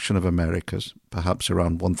fraction of America's, perhaps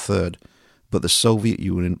around 1/3, but the Soviet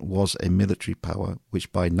Union was a military power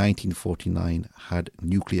which by 1949 had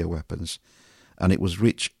nuclear weapons, and it was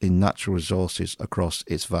rich in natural resources across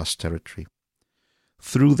its vast territory.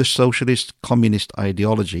 Through the socialist-communist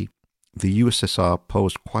ideology, the USSR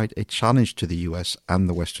posed quite a challenge to the US and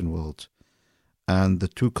the Western world, and the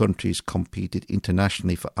two countries competed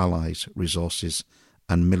internationally for allies, resources,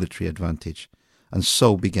 and military advantage, and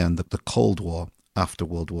so began the Cold War after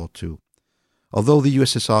World War II. Although the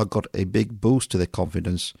USSR got a big boost to their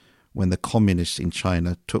confidence when the communists in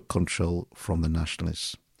China took control from the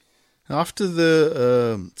nationalists. After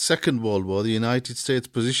the Second World War, the United States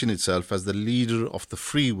positioned itself as the leader of the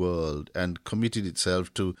free world and committed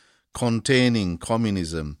itself to containing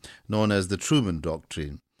communism, known as the Truman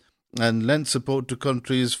Doctrine, and lent support to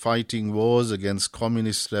countries fighting wars against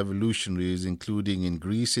communist revolutionaries, including in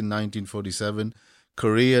Greece in 1947,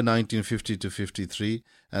 Korea 1950-53,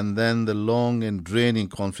 and then the long and draining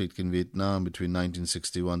conflict in Vietnam between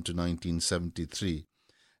 1961 to 1973.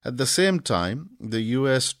 At the same time, the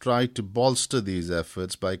US tried to bolster these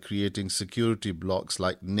efforts by creating security blocs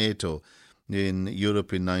like NATO in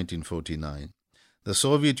Europe in 1949. The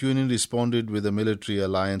Soviet Union responded with a military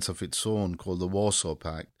alliance of its own called the Warsaw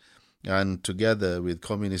Pact, and together with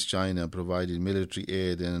Communist China provided military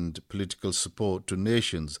aid and political support to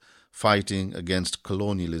nations fighting against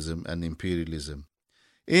colonialism and imperialism.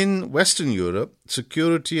 In Western Europe,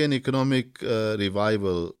 security and economic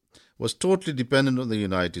revival was totally dependent on the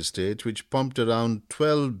United States, which pumped around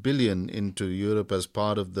 $12 billion into Europe as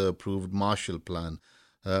part of the approved Marshall Plan,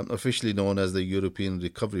 officially known as the European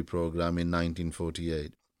Recovery Program in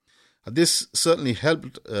 1948. This certainly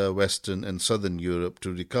helped Western and Southern Europe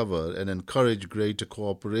to recover and encourage greater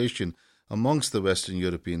cooperation amongst the Western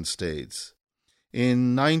European states.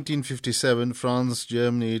 In 1957, France,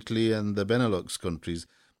 Germany, Italy and the Benelux countries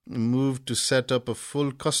moved to set up a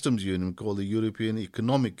full customs union called the European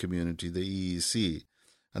Economic Community, the EEC.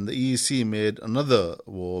 And the EEC made another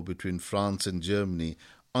war between France and Germany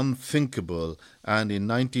unthinkable, and in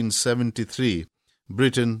 1973,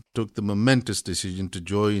 Britain took the momentous decision to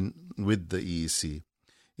join with the EEC.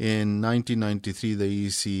 In 1993, the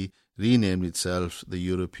EEC renamed itself the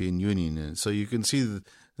European Union. And so you can see that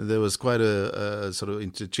there was quite a sort of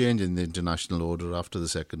interchange in the international order after the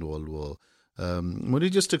Second World War. Would you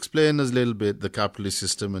just explain us a little bit the capitalist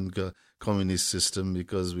system and communist system,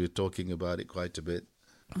 because we're talking about it quite a bit?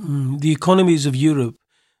 The economies of Europe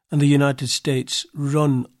and the United States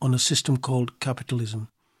run on a system called capitalism,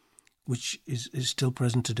 which is still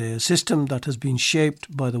present today, a system that has been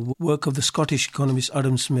shaped by the work of the Scottish economist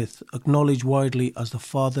Adam Smith, acknowledged widely as the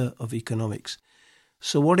father of economics.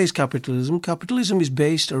 So what is capitalism? Capitalism is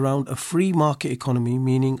based around a free market economy,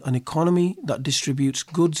 meaning an economy that distributes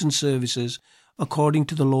goods and services according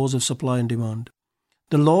to the laws of supply and demand.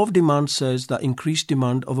 The law of demand says that increased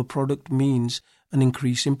demand of a product means an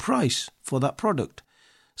increase in price for that product.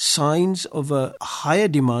 Signs of a higher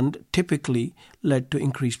demand typically led to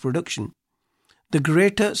increased production. The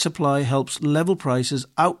greater supply helps level prices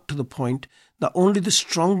out to the point that only the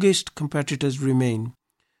strongest competitors remain.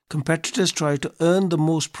 Competitors try to earn the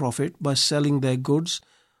most profit by selling their goods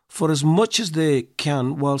for as much as they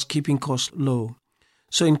can whilst keeping costs low.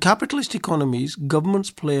 So in capitalist economies,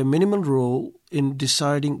 governments play a minimal role in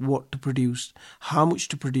deciding what to produce, how much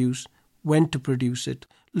to produce, when to produce it,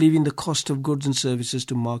 leaving the cost of goods and services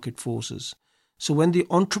to market forces. So when the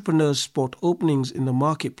entrepreneurs spot openings in the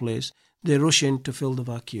marketplace, they rush in to fill the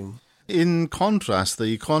vacuum. In contrast,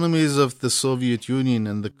 the economies of the Soviet Union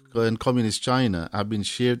and Communist China have been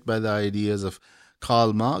shaped by the ideas of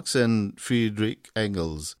Karl Marx and Friedrich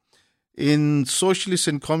Engels. In socialist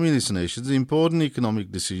and communist nations, important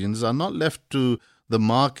economic decisions are not left to the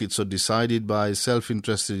markets or decided by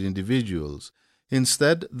self-interested individuals.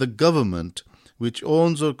 Instead, the government, which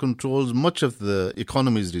owns or controls much of the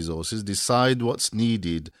economy's resources, decide what's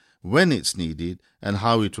needed, when it's needed, and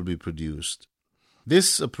how it will be produced.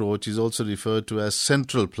 This approach is also referred to as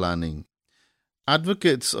central planning.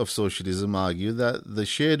 Advocates of socialism argue that the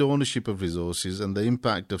shared ownership of resources and the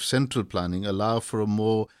impact of central planning allow for a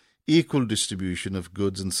more equal distribution of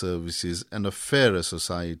goods and services and a fairer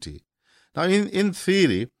society. Now, in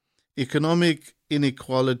theory, economic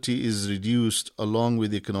inequality is reduced along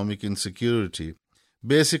with economic insecurity.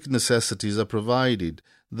 Basic necessities are provided.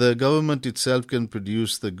 The government itself can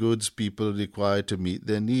produce the goods people require to meet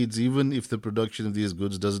their needs, even if the production of these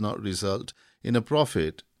goods does not result in a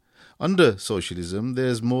profit. Under socialism, there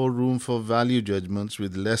is more room for value judgments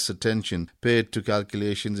with less attention paid to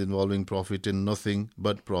calculations involving profit and nothing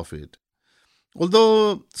but profit.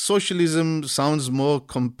 Although socialism sounds more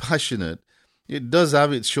compassionate, it does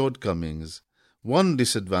have its shortcomings. One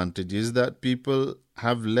disadvantage is that people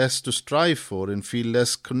have less to strive for and feel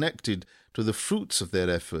less connected to the fruits of their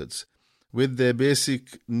efforts. With their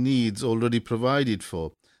basic needs already provided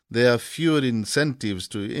for, there are fewer incentives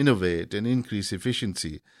to innovate and increase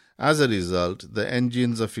efficiency. As a result, the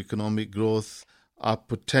engines of economic growth are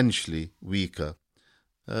potentially weaker.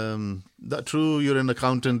 That true? You're an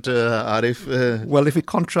accountant, Arif. Well, if we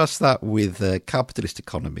contrast that with capitalist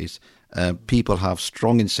economies, people have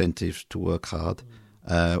strong incentives to work hard,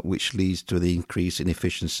 which leads to the increase in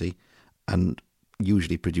efficiency and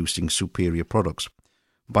usually producing superior products.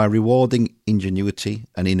 By rewarding ingenuity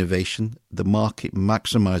and innovation, the market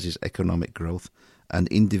maximizes economic growth and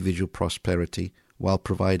individual prosperity while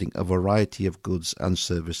providing a variety of goods and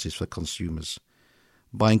services for consumers.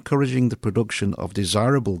 By encouraging the production of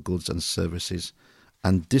desirable goods and services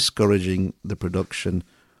and discouraging the production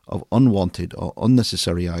of unwanted or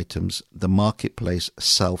unnecessary items, the marketplace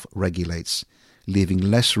self-regulates, leaving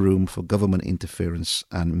less room for government interference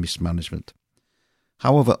and mismanagement.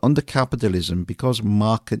 However, under capitalism, because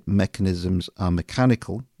market mechanisms are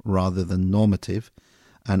mechanical rather than normative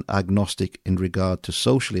and agnostic in regard to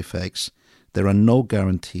social effects, there are no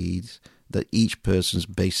guarantees that each person's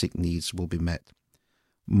basic needs will be met.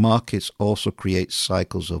 Markets also create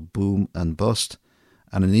cycles of boom and bust,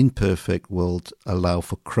 and an imperfect world allow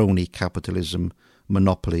for crony capitalism,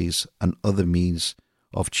 monopolies, and other means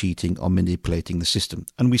of cheating or manipulating the system.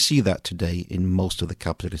 And we see that today in most of the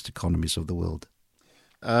capitalist economies of the world.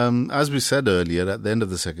 As we said earlier, at the end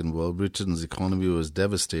of the Second War, Britain's economy was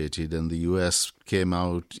devastated, and the US came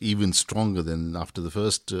out even stronger than after the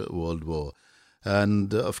First World War.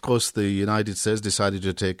 And, of course, the United States decided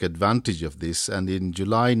to take advantage of this, and in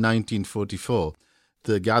July 1944,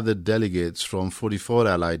 the gathered delegates from 44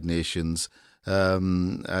 allied nations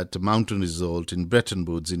at a mountain resort in Bretton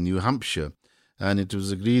Woods in New Hampshire, and it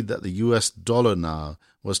was agreed that the US dollar now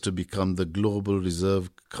was to become the global reserve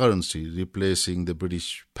currency, replacing the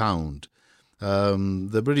British pound.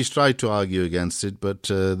 The British tried to argue against it, but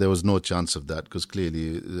there was no chance of that because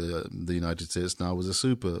clearly the United States now was a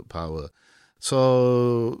superpower.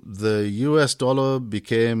 So the US dollar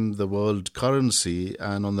became the world currency,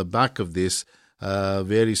 and on the back of this,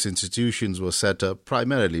 various institutions were set up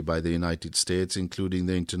primarily by the United States, including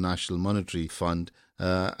the International Monetary Fund,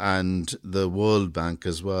 and the World Bank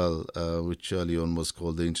as well, which early on was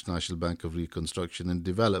called the International Bank of Reconstruction and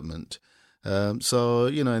Development. And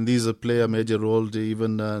these play a major role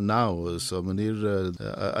even now. So, Munir,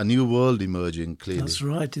 a new world emerging, clearly. That's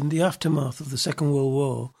right. In the aftermath of the Second World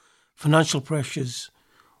War, financial pressures,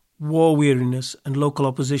 war weariness and local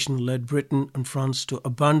opposition led Britain and France to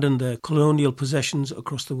abandon their colonial possessions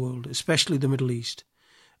across the world, especially the Middle East,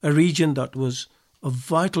 a region that was of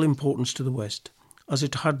vital importance to the West, as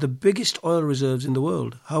it had the biggest oil reserves in the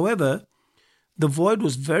world. However, the void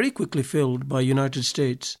was very quickly filled by the United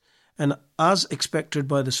States, and as expected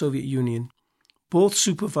by the Soviet Union, both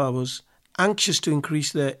superpowers, anxious to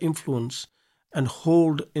increase their influence and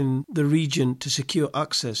hold in the region to secure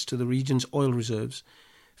access to the region's oil reserves,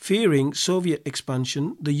 fearing Soviet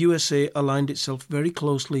expansion, the USA aligned itself very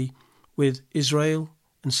closely with Israel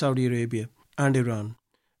and Saudi Arabia and Iran,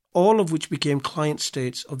 all of which became client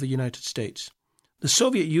states of the United States. The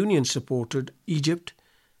Soviet Union supported Egypt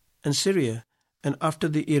and Syria, and after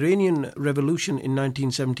the Iranian Revolution in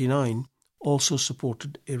 1979, also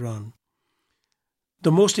supported Iran.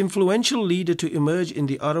 The most influential leader to emerge in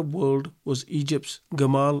the Arab world was Egypt's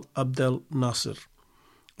Gamal Abdel Nasser,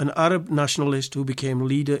 an Arab nationalist who became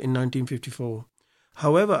leader in 1954.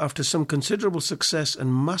 However, after some considerable success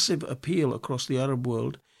and massive appeal across the Arab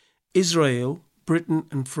world, Israel, Britain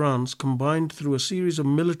and France combined through a series of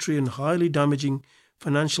military and highly damaging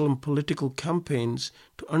financial and political campaigns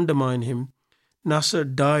to undermine him. Nasser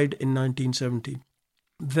died in 1970,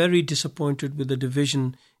 very disappointed with the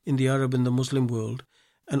division in the Arab and the Muslim world,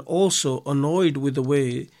 and also annoyed with the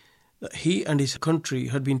way that he and his country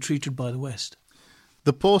had been treated by the West.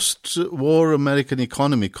 The post-war American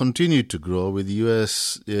economy continued to grow, with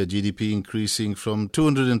US GDP increasing from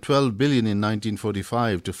 $212 billion in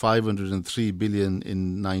 1945 to $503 billion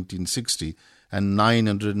in 1960 and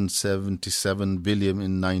 $977 billion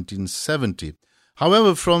in 1970.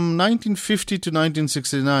 However, from 1950 to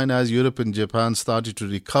 1969, as Europe and Japan started to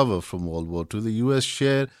recover from World War II, the US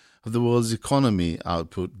share of the world's economy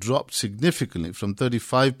output dropped significantly from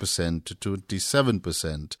 35% to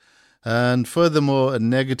 27%. And furthermore, a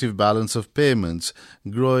negative balance of payments,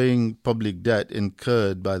 growing public debt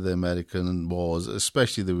incurred by the American wars,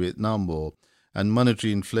 especially the Vietnam War, and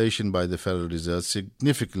monetary inflation by the Federal Reserve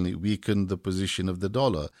significantly weakened the position of the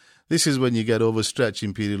dollar. This is when you get overstretch,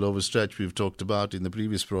 imperial overstretch, we've talked about in the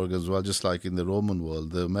previous program as well, just like in the Roman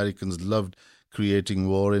world. The Americans loved creating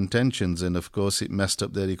war intentions, and of course it messed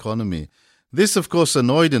up their economy. This, of course,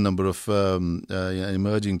 annoyed a number of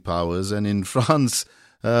emerging powers, and in France,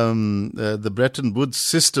 the Bretton Woods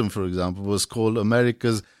system, for example, was called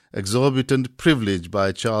America's exorbitant privilege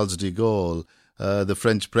by Charles de Gaulle, the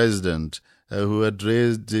French president, who had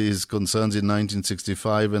raised his concerns in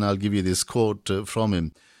 1965, and I'll give you this quote from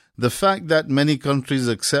him. The fact that many countries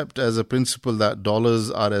accept as a principle that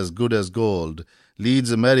dollars are as good as gold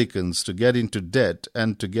leads Americans to get into debt,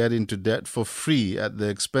 and to get into debt for free at the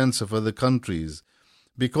expense of other countries.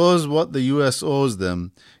 Because what the US owes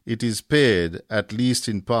them, it is paid, at least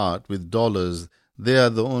in part, with dollars. They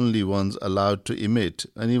are the only ones allowed to emit.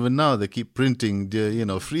 And even now they keep printing,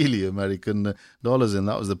 freely American dollars, and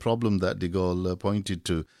that was the problem that de Gaulle pointed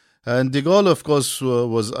to. And de Gaulle, of course,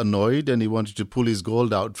 was annoyed, and he wanted to pull his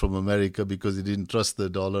gold out from America because he didn't trust the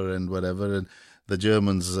dollar and whatever, and the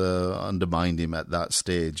Germans undermined him at that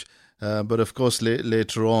stage. But of course,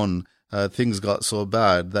 later on, things got so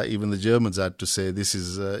bad that even the Germans had to say this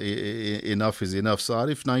is enough is enough. So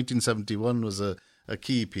Arif, 1971 was a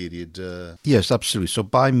key period. Yes, absolutely. So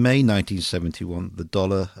by May 1971, the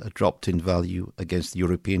dollar dropped in value against the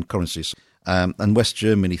European currencies, and West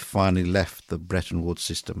Germany finally left the Bretton Woods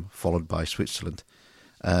system, followed by Switzerland.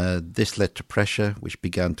 This led to pressure which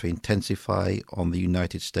began to intensify on the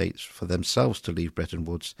United States for themselves to leave Bretton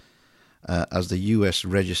Woods, as the US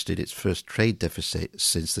registered its first trade deficit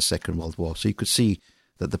since the Second World War. So you could see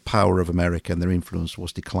that the power of America and their influence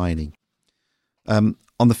was declining.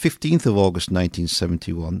 On the 15th of August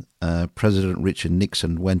 1971, President Richard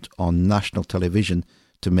Nixon went on national television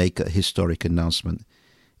to make a historic announcement.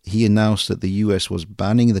 He announced that the US was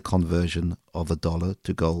banning the conversion of the dollar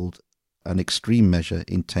to gold, an extreme measure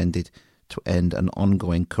intended to end an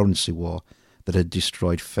ongoing currency war that had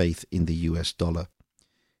destroyed faith in the US dollar.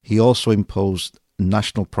 He also imposed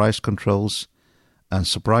national price controls and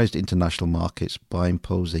surprised international markets by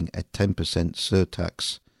imposing a 10%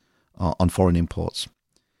 surtax on foreign imports.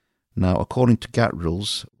 Now, according to GATT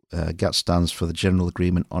rules, GATT stands for the General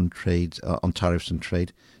Agreement on Trade, on Tariffs and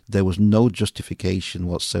Trade, there was no justification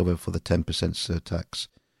whatsoever for the 10% surtax,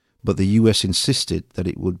 but the US insisted that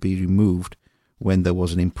it would be removed when there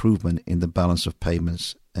was an improvement in the balance of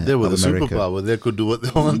payments. They were the America. superpower. They could do what they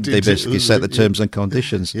wanted. They basically set the terms and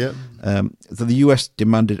conditions. Yeah. So the US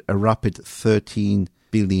demanded a rapid £13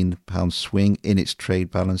 billion swing in its trade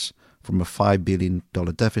balance from a $5 billion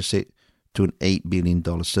deficit to an $8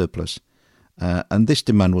 billion surplus. And this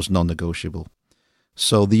demand was non-negotiable.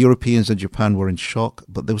 So the Europeans and Japan were in shock,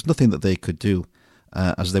 but there was nothing that they could do,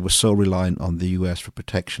 as they were so reliant on the US for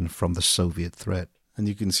protection from the Soviet threat. And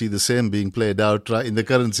you can see the same being played out right in the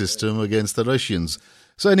current system against the Russians.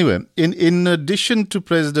 So anyway, in addition to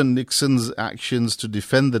President Nixon's actions to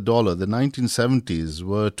defend the dollar, the 1970s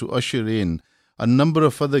were to usher in a number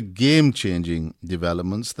of other game-changing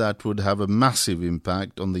developments that would have a massive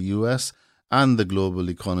impact on the US and the global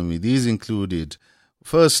economy. These included,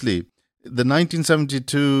 firstly, the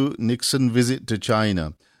 1972 Nixon visit to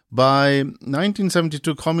China. By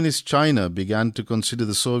 1972, Communist China began to consider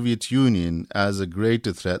the Soviet Union as a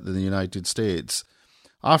greater threat than the United States.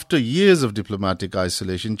 After years of diplomatic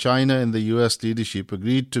isolation, China and the US leadership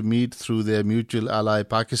agreed to meet through their mutual ally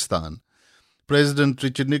Pakistan. President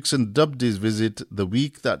Richard Nixon dubbed his visit the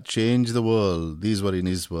week that changed the world. These were in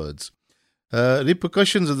his words.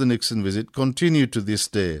 Repercussions of the Nixon visit continue to this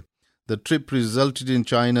day. The trip resulted in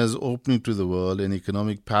China's opening to the world in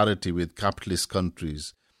economic parity with capitalist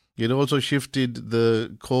countries. It also shifted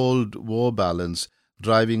the Cold War balance,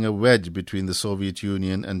 driving a wedge between the Soviet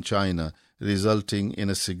Union and China, resulting in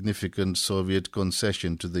a significant Soviet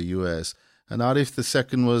concession to the US. And Arif, the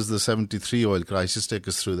second was the 73 oil crisis. Take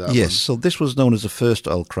us through that. Yes, so this was known as the first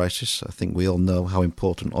oil crisis. I think we all know how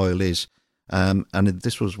important oil is. And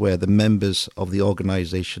this was where the members of the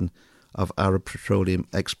Organization of Arab Petroleum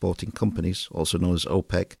Exporting Companies, also known as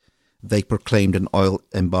OPEC, they proclaimed an oil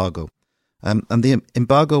embargo. And the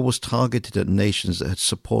embargo was targeted at nations that had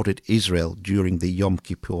supported Israel during the Yom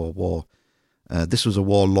Kippur War. This was a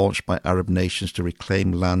war launched by Arab nations to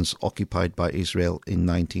reclaim lands occupied by Israel in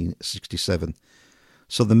 1967.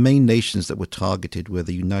 So the main nations that were targeted were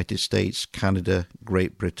the United States, Canada,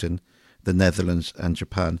 Great Britain, the Netherlands and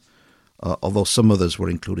Japan, although some others were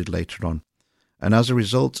included later on. And as a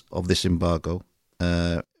result of this embargo,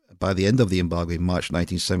 by the end of the embargo in March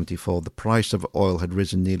 1974, the price of oil had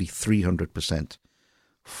risen nearly 300%,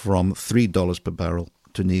 from $3 per barrel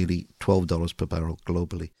to nearly $12 per barrel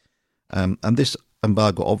globally. And this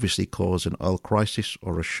embargo obviously caused an oil crisis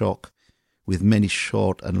or a shock, with many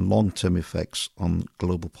short and long-term effects on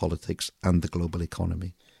global politics and the global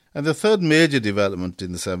economy. And the third major development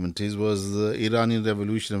in the 70s was the Iranian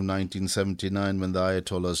Revolution of 1979, when the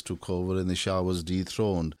Ayatollahs took over and the Shah was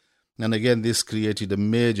dethroned. And again, this created a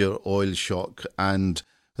major oil shock, and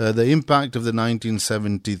the impact of the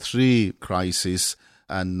 1973 crisis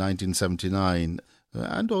and 1979,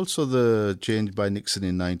 and also the change by Nixon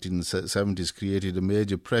in 1970s, created a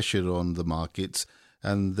major pressure on the markets,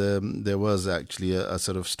 and there was actually a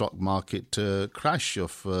sort of stock market crash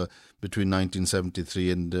of between 1973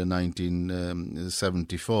 and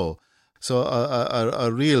 1974. So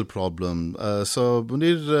a real problem. So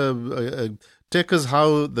Munir, take us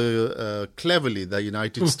how cleverly the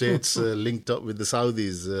United States linked up with the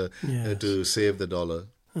Saudis to save the dollar.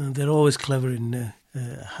 They're always clever in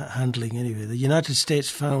handling anyway. The United States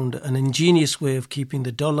found an ingenious way of keeping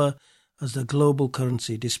the dollar as the global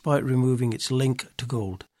currency despite removing its link to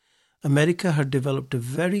gold. America had developed a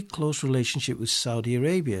very close relationship with Saudi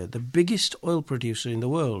Arabia, the biggest oil producer in the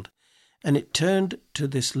world, and it turned to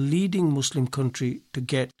this leading Muslim country to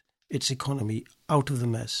get its economy out of the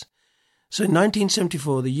mess. So in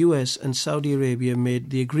 1974, the US and Saudi Arabia made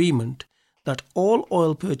the agreement that all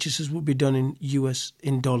oil purchases would be done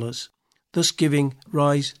in dollars, thus giving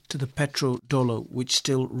rise to the petrodollar, which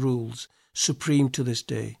still rules supreme to this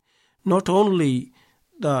day. Not only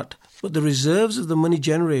that, but the reserves of the money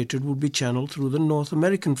generated would be channeled through the North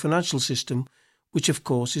American financial system, which of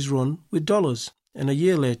course is run with dollars. And a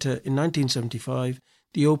year later, in 1975,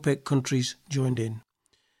 the OPEC countries joined in.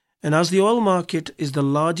 And as the oil market is the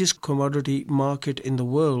largest commodity market in the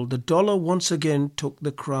world, the dollar once again took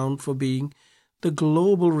the crown for being the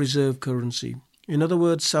global reserve currency. In other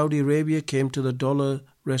words, Saudi Arabia came to the dollar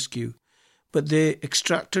rescue, but they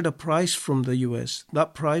extracted a price from the US.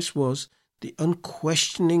 That price was the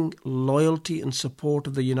unquestioning loyalty and support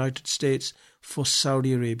of the United States for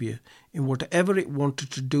Saudi Arabia in whatever it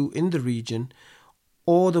wanted to do in the region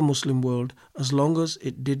or the Muslim world, as long as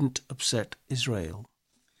it didn't upset Israel.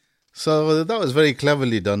 So that was very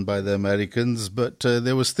cleverly done by the Americans, but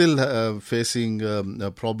they were still facing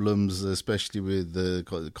problems, especially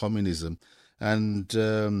with communism. And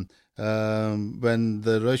when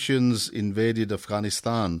the Russians invaded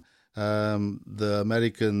Afghanistan, the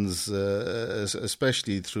Americans,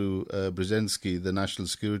 especially through Brzezinski, the national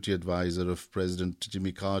security advisor of President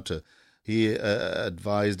Jimmy Carter, he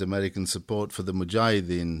advised American support for the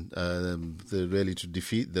Mujahideen, really to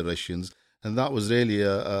defeat the Russians. And that was really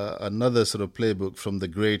another sort of playbook from the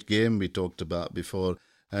Great Game we talked about before,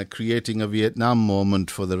 creating a Vietnam moment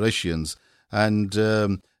for the Russians. And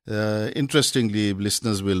interestingly,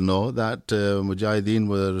 listeners will know that Mujahideen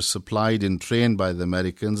were supplied and trained by the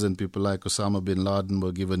Americans, and people like Osama bin Laden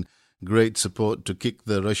were given great support to kick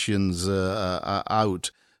the Russians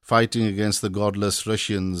out. Fighting against the godless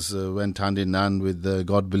Russians went hand in hand with the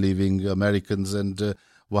God-believing Americans and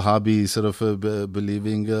Wahhabi sort of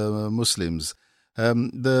believing Muslims.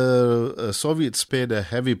 The Soviets paid a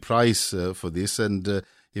heavy price for this, and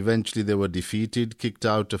eventually they were defeated, kicked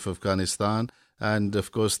out of Afghanistan, and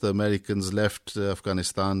of course the Americans left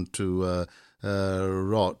Afghanistan to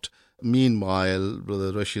rot. Meanwhile,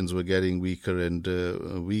 the Russians were getting weaker and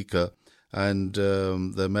weaker, and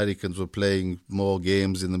the Americans were playing more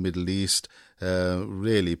games in the Middle East,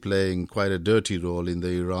 really playing quite a dirty role in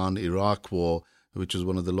the Iran-Iraq war, which was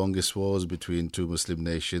one of the longest wars between two Muslim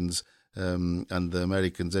nations, and the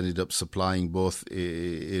Americans ended up supplying both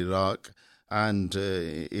Iraq and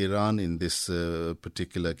Iran in this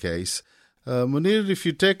particular case. Munir, if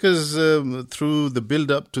you take us through the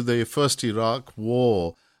build-up to the first Iraq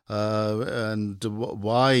war, and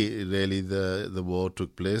why really the war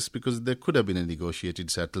took place, because there could have been a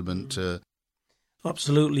negotiated settlement.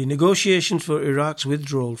 Absolutely. Negotiations for Iraq's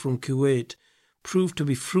withdrawal from Kuwait proved to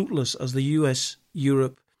be fruitless as the US,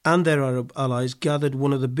 Europe and their Arab allies gathered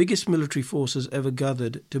one of the biggest military forces ever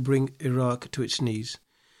gathered to bring Iraq to its knees.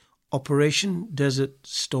 Operation Desert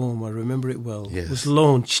Storm, I remember it well, yes, was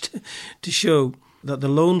launched to show that the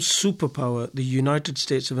lone superpower, the United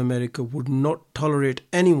States of America, would not tolerate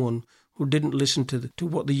anyone who didn't listen to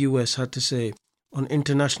what the US had to say on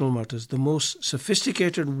international matters. The most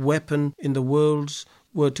sophisticated weapon in the world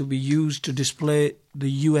were to be used to display the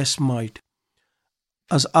US might.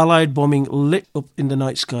 As Allied bombing lit up in the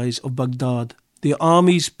night skies of Baghdad, the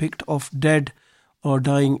armies picked off dead or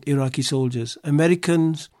dying Iraqi soldiers.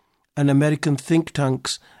 Americans and American think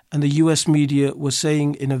tanks and the US media were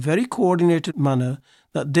saying in a very coordinated manner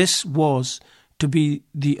that this was to be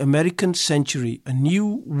the American century. A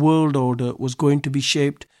new world order was going to be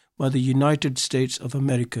shaped by the United States of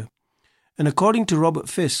America. And according to Robert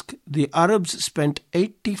Fisk, the Arabs spent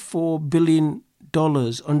 $84 billion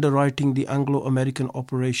underwriting the Anglo-American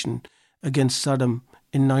operation against Saddam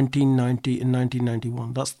in 1990 and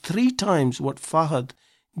 1991. That's 3 times what Fahd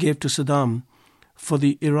gave to Saddam for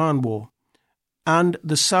the Iran war. And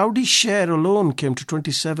the Saudi share alone came to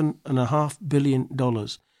 $27.5 billion.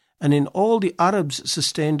 And in all, the Arabs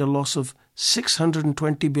sustained a loss of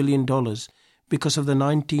 $620 billion because of the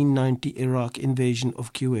 1990 Iraq invasion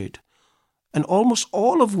of Kuwait, and almost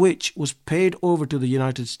all of which was paid over to the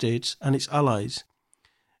United States and its allies.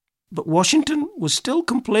 But Washington was still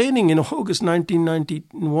complaining in August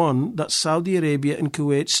 1991 that Saudi Arabia and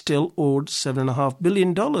Kuwait still owed $7.5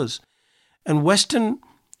 billion. And Western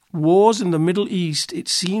wars in the Middle East, it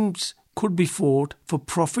seems, could be fought for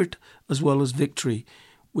profit as well as victory,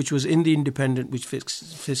 which was in The Independent, which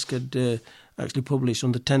Fisk had actually published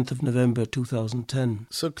on the 10th of November 2010.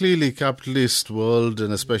 So clearly capitalist world,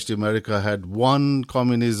 and especially America, had won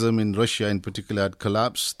communism. In Russia in particular had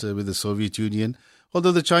collapsed with the Soviet Union,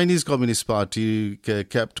 although the Chinese Communist Party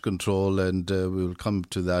kept control, and we will come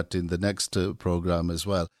to that in the next program as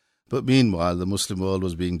well. But meanwhile, the Muslim world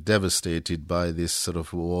was being devastated by this sort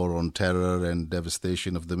of war on terror and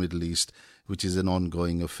devastation of the Middle East, which is an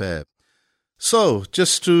ongoing affair. So,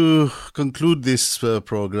 just to conclude this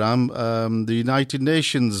program, the United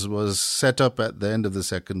Nations was set up at the end of the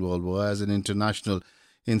Second World War as an international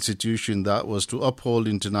institution that was to uphold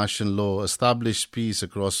international law, establish peace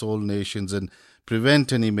across all nations, and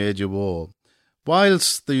prevent any major war.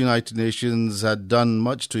 Whilst the United Nations had done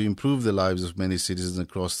much to improve the lives of many citizens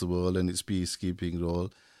across the world and its peacekeeping role,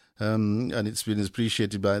 and it's been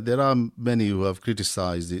appreciated there are many who have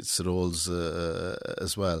criticized its roles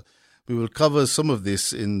as well. We will cover some of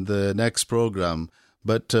this in the next program,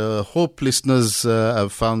 but hope listeners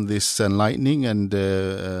have found this enlightening and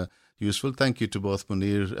useful. Thank you to both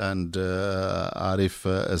Munir and Arif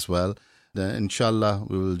as well. Inshallah,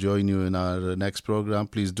 we will join you in our next program.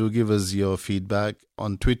 Please do give us your feedback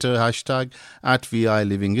on Twitter,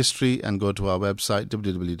 #VILivingHistory, and go to our website,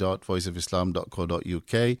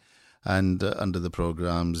 www.voiceofislam.co.uk. And under the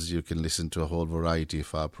programs, you can listen to a whole variety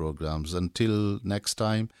of our programs. Until next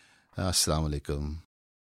time, Assalamu alaikum.